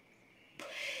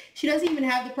 She doesn't even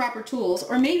have the proper tools.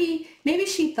 Or maybe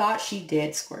she thought she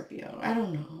did, Scorpio. I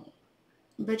don't know.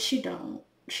 But she don't.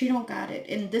 She don't got it.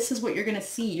 And this is what you're going to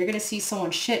see. You're going to see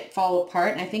someone's shit fall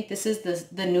apart. And I think this is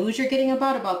the news you're getting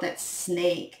about that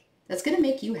snake. That's going to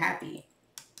make you happy.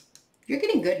 You're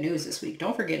getting good news this week.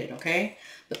 Don't forget it, okay?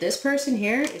 But this person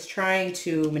here is trying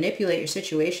to manipulate your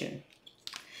situation.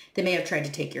 They may have tried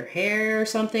to take your hair or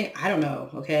something. I don't know,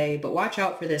 okay? But watch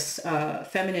out for this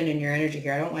feminine in your energy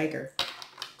here. I don't like her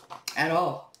at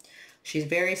all. She's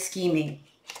very scheming.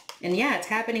 And yeah, it's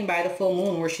happening by the full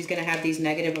moon where she's going to have these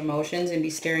negative emotions and be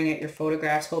staring at your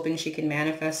photographs hoping she can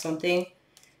manifest something.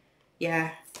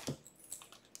 Yeah.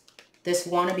 This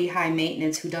wannabe high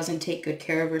maintenance who doesn't take good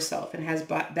care of herself and has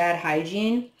bad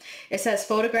hygiene. It says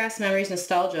photographs, memories,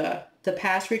 nostalgia. The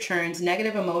past returns,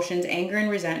 negative emotions, anger and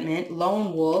resentment,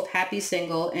 lone wolf, happy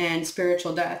single, and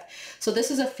spiritual death. So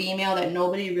this is a female that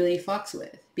nobody really fucks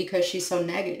with because she's so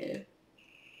negative.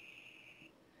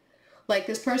 Like,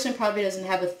 this person probably doesn't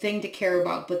have a thing to care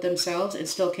about but themselves and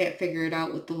still can't figure it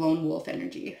out with the lone wolf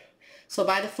energy. So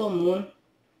by the full moon,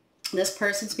 this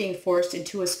person's being forced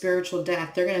into a spiritual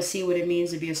death. They're going to see what it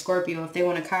means to be a Scorpio if they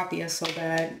want to copy us so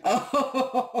bad.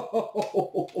 Oh,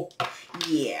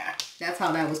 yeah. That's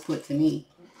how that was put to me.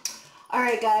 All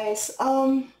right, guys.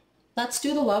 Let's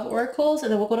do the love oracles and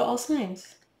then we'll go to all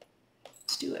signs.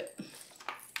 Let's do it.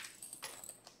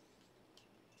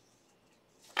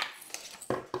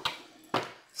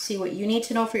 See what you need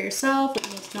to know for yourself, what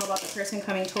you need to know about the person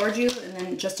coming towards you, and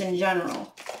then just in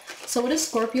general. So what does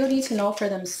Scorpio need to know for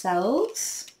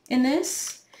themselves in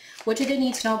this? What do they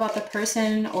need to know about the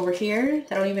person over here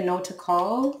that I don't even know to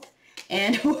call?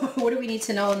 And what do we need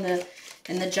to know in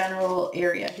the general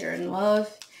area here in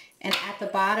love? And at the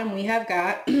bottom, we have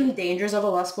got dangers of a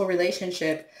lustful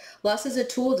relationship. Lust is a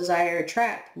tool, desire a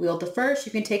trap. Wield the first,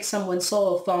 you can take someone's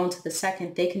soul. Fall into the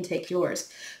second, they can take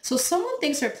yours. So someone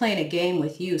thinks they're playing a game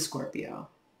with you, Scorpio.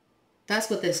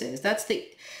 That's what this is. That's the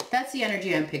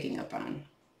energy I'm picking up on.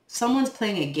 Someone's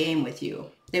playing a game with you.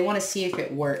 They want to see if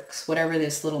it works, whatever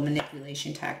this little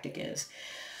manipulation tactic is.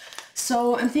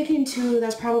 So I'm thinking too,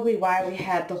 that's probably why we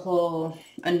had the whole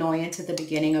annoyance at the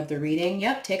beginning of the reading.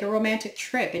 Yep, take a romantic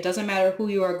trip. It doesn't matter who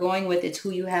you are going with, it's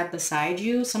who you have beside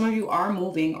you. Some of you are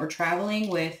moving or traveling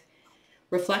with.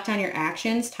 Reflect on your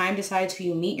actions. Time decides who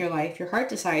you meet in your life. Your heart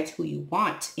decides who you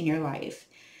want in your life.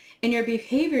 And your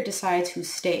behavior decides who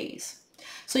stays.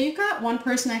 So you've got one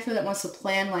person I feel that wants to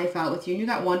plan life out with you. And you've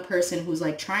got one person who's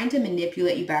like trying to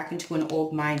manipulate you back into an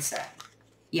old mindset.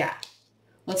 Yeah.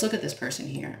 Let's look at this person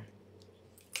here.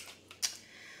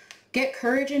 Get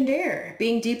courage and dare.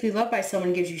 Being deeply loved by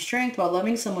someone gives you strength, while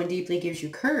loving someone deeply gives you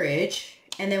courage.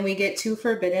 And then we get to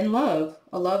forbidden love.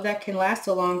 A love that can last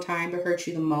a long time but hurt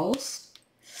you the most.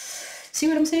 See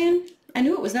what I'm saying? I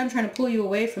knew it was them trying to pull you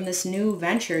away from this new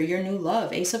venture, your new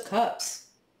love. Ace of Cups.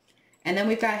 And then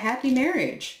we've got happy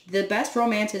marriage. The best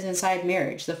romance is inside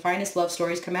marriage. The finest love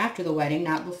stories come after the wedding,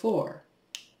 not before.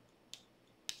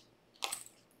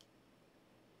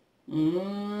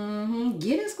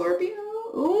 Get it, Scorpio?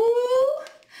 Ooh.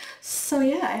 So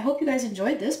yeah, I hope you guys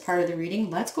enjoyed this part of the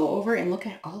reading. Let's go over and look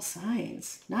at all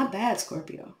signs. Not bad,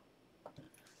 Scorpio.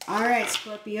 All right,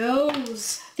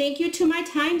 Scorpios. Thank you to my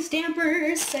time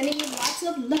stampers. Sending you lots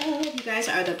of love. You guys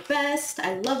are the best.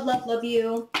 I love, love, love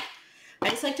you. I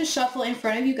just like to shuffle in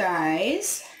front of you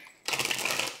guys.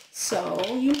 So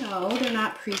you know they're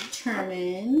not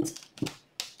predetermined.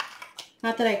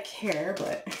 Not that I care,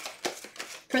 but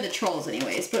for the trolls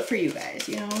anyways, but for you guys,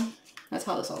 you know. That's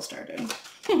how this all started.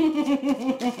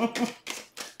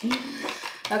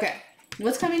 Okay,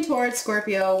 what's coming towards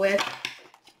Scorpio with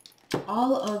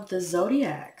all of the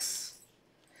zodiacs?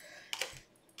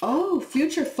 Oh,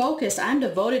 future focus. I'm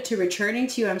devoted to returning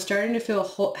to you. I'm starting to feel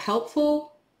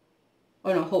hopeful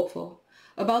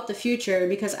about the future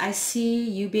because I see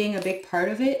you being a big part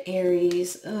of it.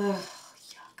 Aries. Ugh.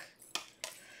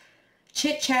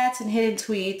 Chit chats and hidden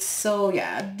tweets. So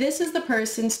yeah, this is the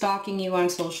person stalking you on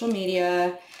social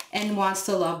media and wants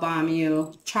to love bomb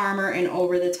you. Charmer and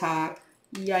over the top.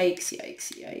 Yikes,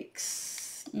 yikes,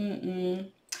 yikes.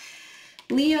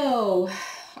 Leo.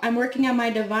 I'm working on my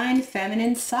divine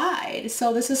feminine side.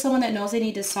 So this is someone that knows they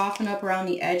need to soften up around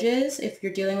the edges if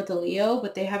you're dealing with a Leo,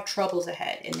 but they have troubles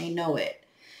ahead and they know it.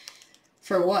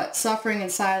 For what? Suffering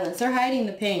and silence. They're hiding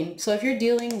the pain. So if you're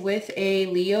dealing with a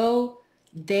Leo,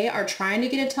 they are trying to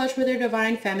get in touch with their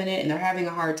divine feminine and they're having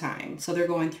a hard time. So they're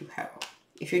going through hell.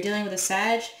 If you're dealing with a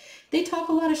Sag, they talk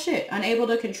a lot of shit, unable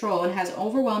to control, and has an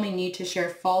overwhelming need to share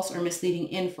false or misleading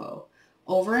info.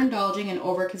 Overindulging and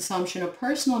overconsumption of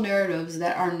personal narratives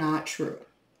that are not true.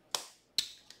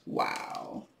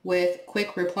 Wow. With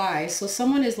quick replies. So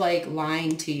someone is like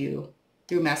lying to you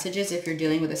through messages if you're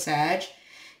dealing with a Sag.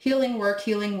 Healing work,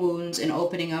 healing wounds, and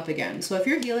opening up again. So if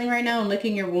you're healing right now and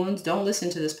licking your wounds, don't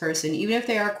listen to this person. Even if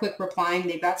they are quick replying,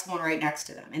 they've got someone right next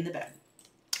to them in the bed.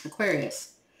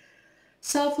 Aquarius.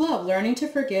 Self-love, learning to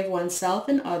forgive oneself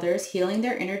and others, healing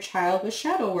their inner child with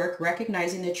shadow work,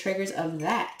 recognizing the triggers of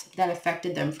that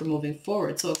affected them for moving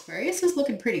forward. So Aquarius is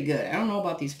looking pretty good. I don't know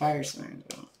about these fire signs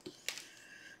though.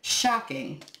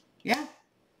 Shocking. Yeah.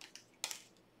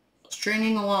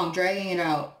 Stringing along, dragging it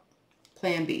out.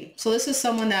 Plan B. So this is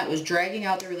someone that was dragging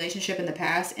out the relationship in the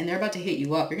past and they're about to hit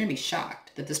you up. You're going to be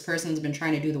shocked that this person's been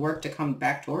trying to do the work to come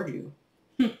back toward you.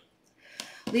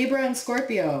 Libra and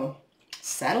Scorpio.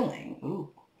 Settling.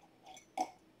 Ooh.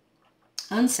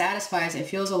 Unsatisfied and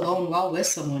feels alone while with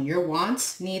someone. Your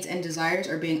wants, needs, and desires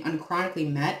are being unchronically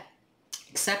met.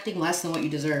 Accepting less than what you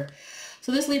deserve.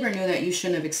 So this Libra knew that you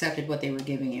shouldn't have accepted what they were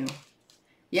giving you.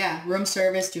 Yeah, room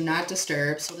service, do not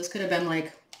disturb. So this could have been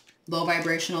like low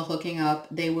vibrational hooking up.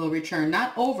 They will return.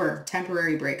 Not over.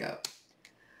 Temporary breakup.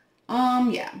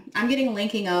 Yeah. I'm getting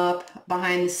linking up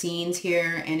behind the scenes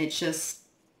here and it's just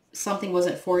something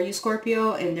wasn't for you,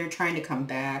 Scorpio, and they're trying to come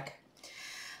back.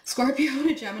 Scorpio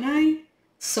and a Gemini.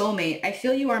 Soulmate. I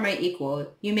feel you are my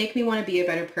equal. You make me want to be a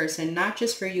better person, not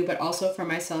just for you, but also for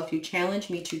myself. You challenge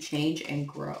me to change and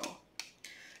grow.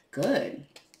 Good.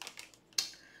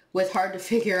 With hard to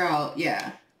figure out.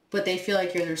 Yeah. But they feel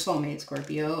like you're their soulmate,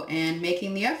 Scorpio, and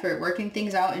making the effort, working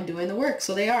things out and doing the work.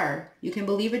 So they are. You can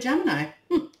believe a Gemini.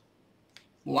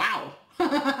 Wow.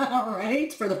 All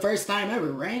right. For the first time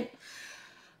ever, right?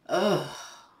 Ugh.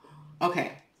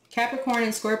 Okay. Capricorn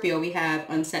and Scorpio, we have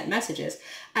unsent messages.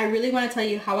 I really want to tell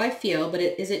you how I feel, but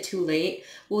is it too late?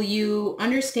 Will you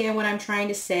understand what I'm trying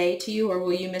to say to you, or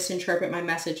will you misinterpret my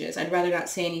messages? I'd rather not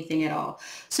say anything at all.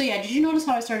 So yeah, did you notice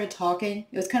how I started talking?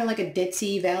 It was kind of like a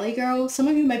ditzy valley girl. Some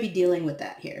of you might be dealing with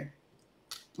that here.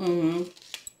 And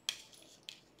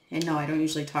no, I don't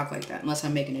usually talk like that unless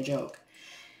I'm making a joke.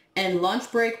 And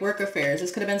lunch break work affairs.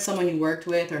 This could have been someone you worked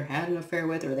with or had an affair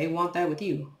with, or they want that with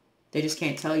you. They just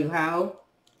can't tell you how.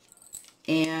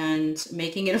 And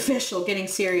making it official, getting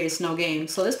serious, no game.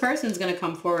 So this person's going to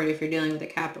come forward if you're dealing with a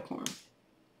Capricorn.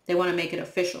 They want to make it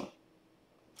official.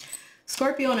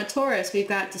 Scorpio and a Taurus, we've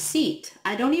got deceit.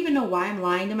 I don't even know why I'm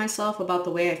lying to myself about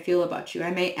the way I feel about you.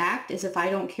 I may act as if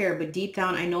I don't care, but deep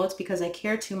down I know it's because I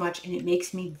care too much and it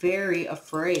makes me very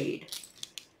afraid.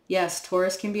 Yes,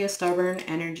 Taurus can be a stubborn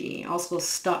energy. Also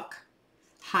stuck.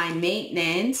 High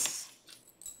maintenance.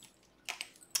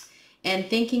 And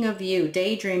thinking of you,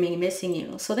 daydreaming, missing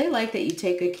you. So they like that you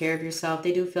take good care of yourself.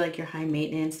 They do feel like you're high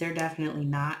maintenance. They're definitely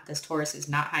not. This Taurus is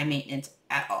not high maintenance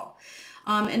at all.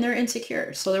 And they're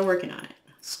insecure, so they're working on it.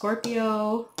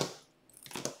 Scorpio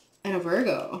and a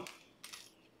Virgo.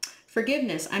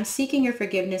 Forgiveness. I'm seeking your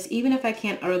forgiveness. Even if I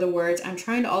can't utter the words, I'm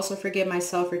trying to also forgive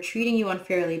myself for treating you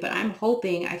unfairly, but I'm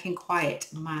hoping I can quiet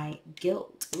my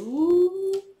guilt.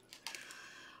 Ooh.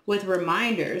 With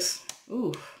reminders.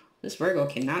 Ooh. This Virgo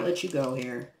cannot let you go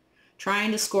here.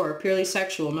 Trying to score, purely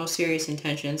sexual, no serious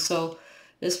intention. So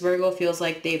this Virgo feels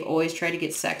like they've always tried to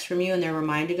get sex from you and they're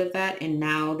reminded of that. And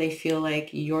now they feel like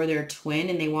you're their twin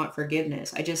and they want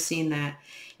forgiveness. I just seen that.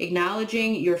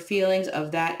 Acknowledging your feelings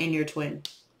of that in your twin.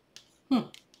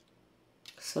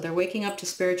 So they're waking up to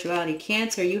spirituality.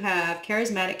 Cancer, you have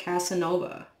charismatic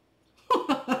Casanova.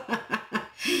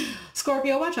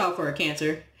 Scorpio, watch out for a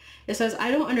Cancer. It says, I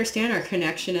don't understand our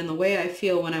connection and the way I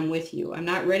feel when I'm with you. I'm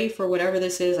not ready for whatever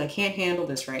this is. I can't handle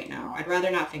this right now. I'd rather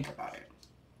not think about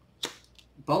it.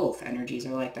 Both energies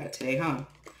are like that today, huh?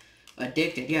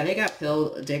 Addicted. Yeah, they got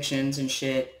pill addictions and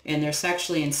shit. And they're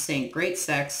sexually in sync. Great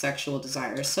sex, sexual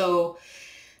desire. So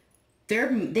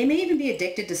they may even be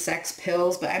addicted to sex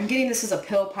pills, but I'm getting this as a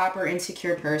pill popper,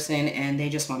 insecure person, and they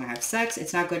just want to have sex.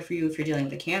 It's not good for you if you're dealing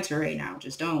with a Cancer right now.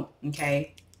 Just don't,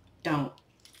 okay? Don't.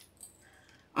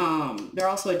 They're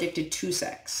also addicted to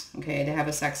sex. Okay, they have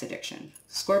a sex addiction.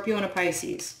 Scorpio and a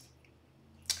Pisces.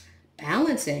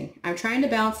 Balancing. I'm trying to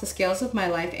balance the scales of my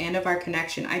life and of our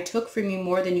connection. I took from you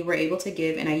more than you were able to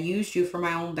give, and I used you for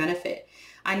my own benefit.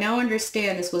 I now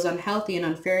understand this was unhealthy and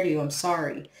unfair to you. I'm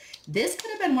sorry. This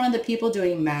could have been one of the people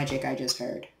doing magic I just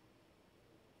heard.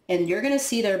 And you're going to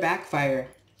see their backfire.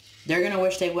 They're going to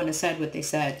wish they wouldn't have said what they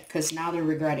said because now they're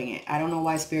regretting it. I don't know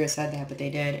why Spirit said that, but they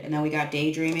did. And then we got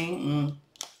daydreaming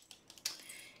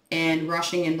and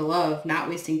rushing into love, not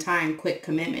wasting time, quick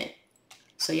commitment.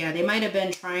 So yeah, they might have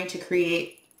been trying to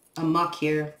create a muck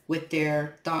here with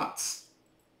their thoughts,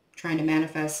 trying to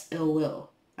manifest ill will.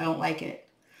 I don't like it.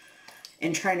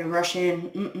 And trying to rush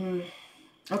in.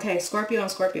 Okay, Scorpio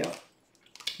and Scorpio.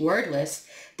 Wordless.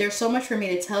 There's so much for me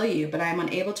to tell you, but I am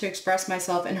unable to express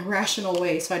myself in a rational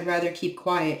way, so I'd rather keep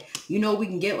quiet. You know we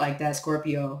can get like that,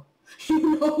 Scorpio.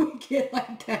 You know we get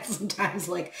like that sometimes,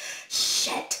 like,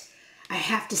 shit, I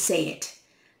have to say it.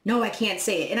 No, I can't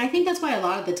say it. And I think that's why a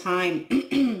lot of the time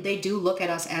they do look at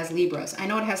us as Libras. I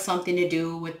know it has something to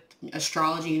do with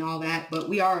astrology and all that, but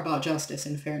we are about justice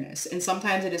and fairness. And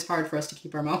sometimes it is hard for us to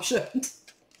keep our mouth shut.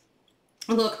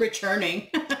 Look, returning.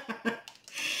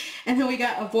 And then we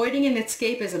got avoiding and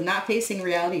escapism, not facing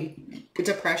reality,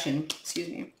 depression, excuse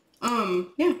me.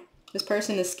 Yeah, this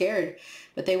person is scared,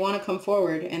 but they want to come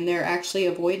forward and they're actually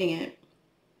avoiding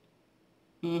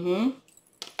it.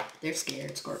 They're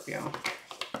scared, Scorpio.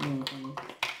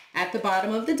 At the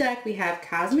bottom of the deck, we have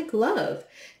cosmic love,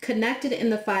 connected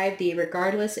in the 5D,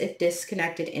 regardless if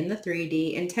disconnected in the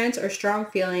 3D, intense or strong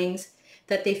feelings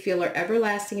that they feel are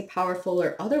everlasting, powerful,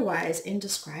 or otherwise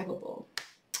indescribable.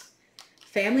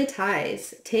 Family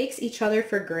ties, takes each other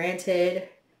for granted,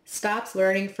 stops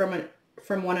learning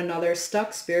from one another,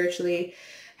 stuck spiritually,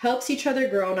 helps each other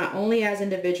grow not only as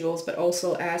individuals but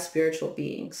also as spiritual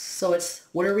beings. So it's,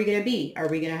 what are we going to be? Are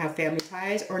we going to have family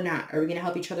ties or not? Are we going to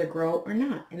help each other grow or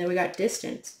not? And then we got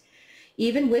distance.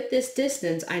 Even with this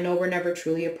distance, I know we're never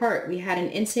truly apart. We had an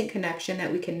instant connection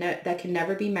that that can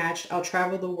never be matched. I'll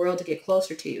travel the world to get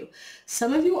closer to you.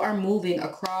 Some of you are moving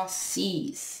across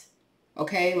seas.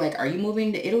 Okay, like, are you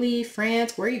moving to Italy,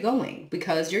 France? Where are you going?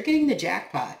 Because you're getting the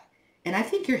jackpot. And I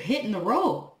think you're hitting the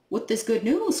road with this good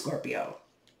news, Scorpio.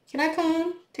 Can I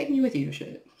come? Take me with you,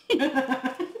 shit.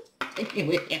 Take me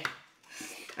with you.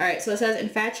 All right, so it says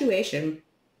infatuation.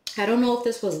 I don't know if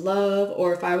this was love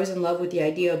or if I was in love with the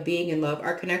idea of being in love.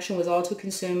 Our connection was all too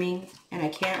consuming and I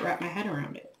can't wrap my head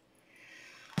around it.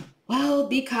 Well,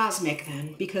 be cosmic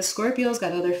then, because Scorpio's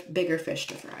got other bigger fish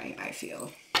to fry, I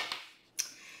feel.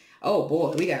 Oh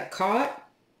boy, we got caught.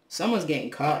 Someone's getting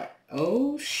caught.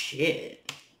 Oh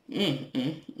shit.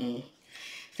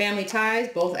 Family ties,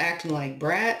 both acting like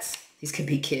brats. These could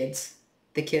be kids.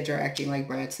 The kids are acting like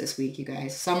brats this week, you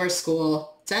guys. Summer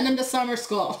school. Send them to summer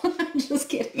school. I'm just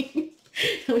kidding.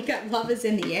 We got love is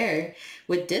in the air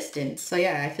with distance. So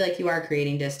yeah, I feel like you are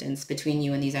creating distance between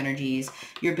you and these energies.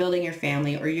 You're building your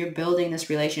family, or you're building this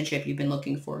relationship you've been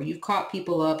looking for. You've caught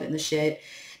people up in the shit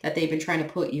that they've been trying to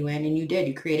put you in, and you did.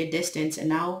 You created distance, and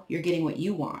now you're getting what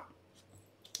you want.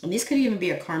 And these could even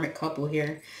be a karmic couple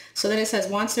here. So then it says,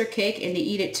 wants their cake and to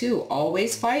eat it too.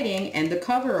 Always fighting, and the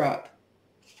cover-up.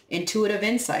 Intuitive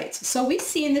insights. So we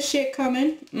seeing the shit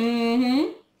coming.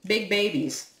 Big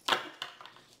babies.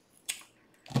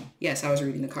 Yes, I was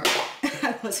reading the card.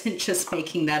 I wasn't just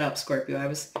making that up, Scorpio. I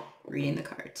was reading the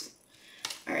cards.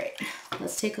 All right,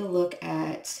 let's take a look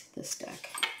at this deck.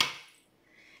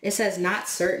 It says not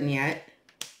certain yet.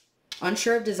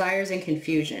 Unsure of desires and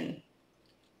confusion.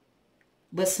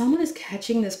 But someone is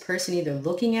catching this person either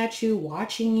looking at you,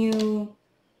 watching you.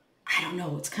 I don't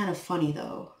know. It's kind of funny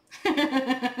though.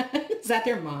 Is that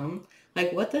their mom?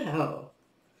 Like, what the hell?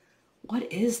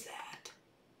 What is that?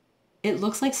 It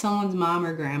looks like someone's mom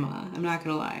or grandma. I'm not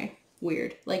gonna lie.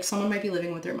 Weird. Like someone might be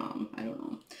living with their mom. I don't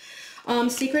know.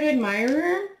 Secret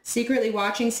admirer, secretly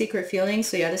watching, secret feelings.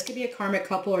 So yeah, this could be a karmic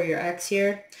couple or your ex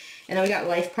here. And then we got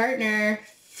life partner,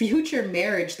 future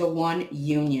marriage, the one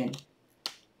union.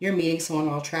 You're meeting someone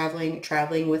while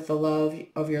traveling with the love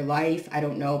of your life. I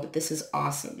don't know, but this is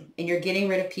awesome. And you're getting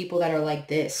rid of people that are like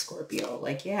this, Scorpio.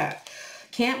 Like, yeah,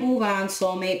 can't move on,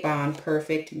 soulmate bond,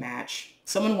 perfect match.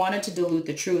 Someone wanted to dilute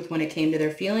the truth when it came to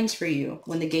their feelings for you,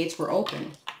 when the gates were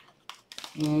open.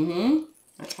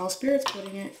 That's how Spirit's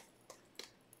putting it.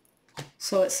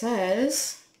 So it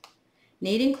says,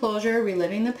 needing closure,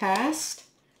 reliving the past,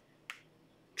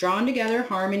 drawn together,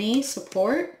 harmony,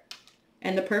 support,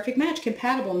 and the perfect match,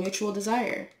 compatible, mutual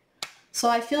desire. So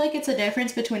I feel like it's a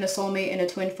difference between a soulmate and a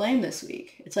twin flame this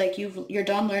week. It's like you're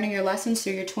done learning your lessons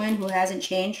through your twin who hasn't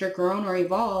changed or grown or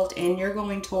evolved, and you're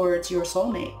going towards your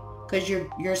soulmate because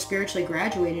you're spiritually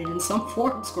graduated in some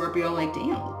form, Scorpio. Like,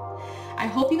 damn. I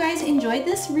hope you guys enjoyed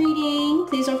this reading.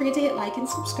 Please don't forget to hit like and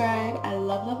subscribe. I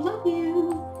love, love, love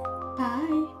you.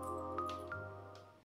 Bye.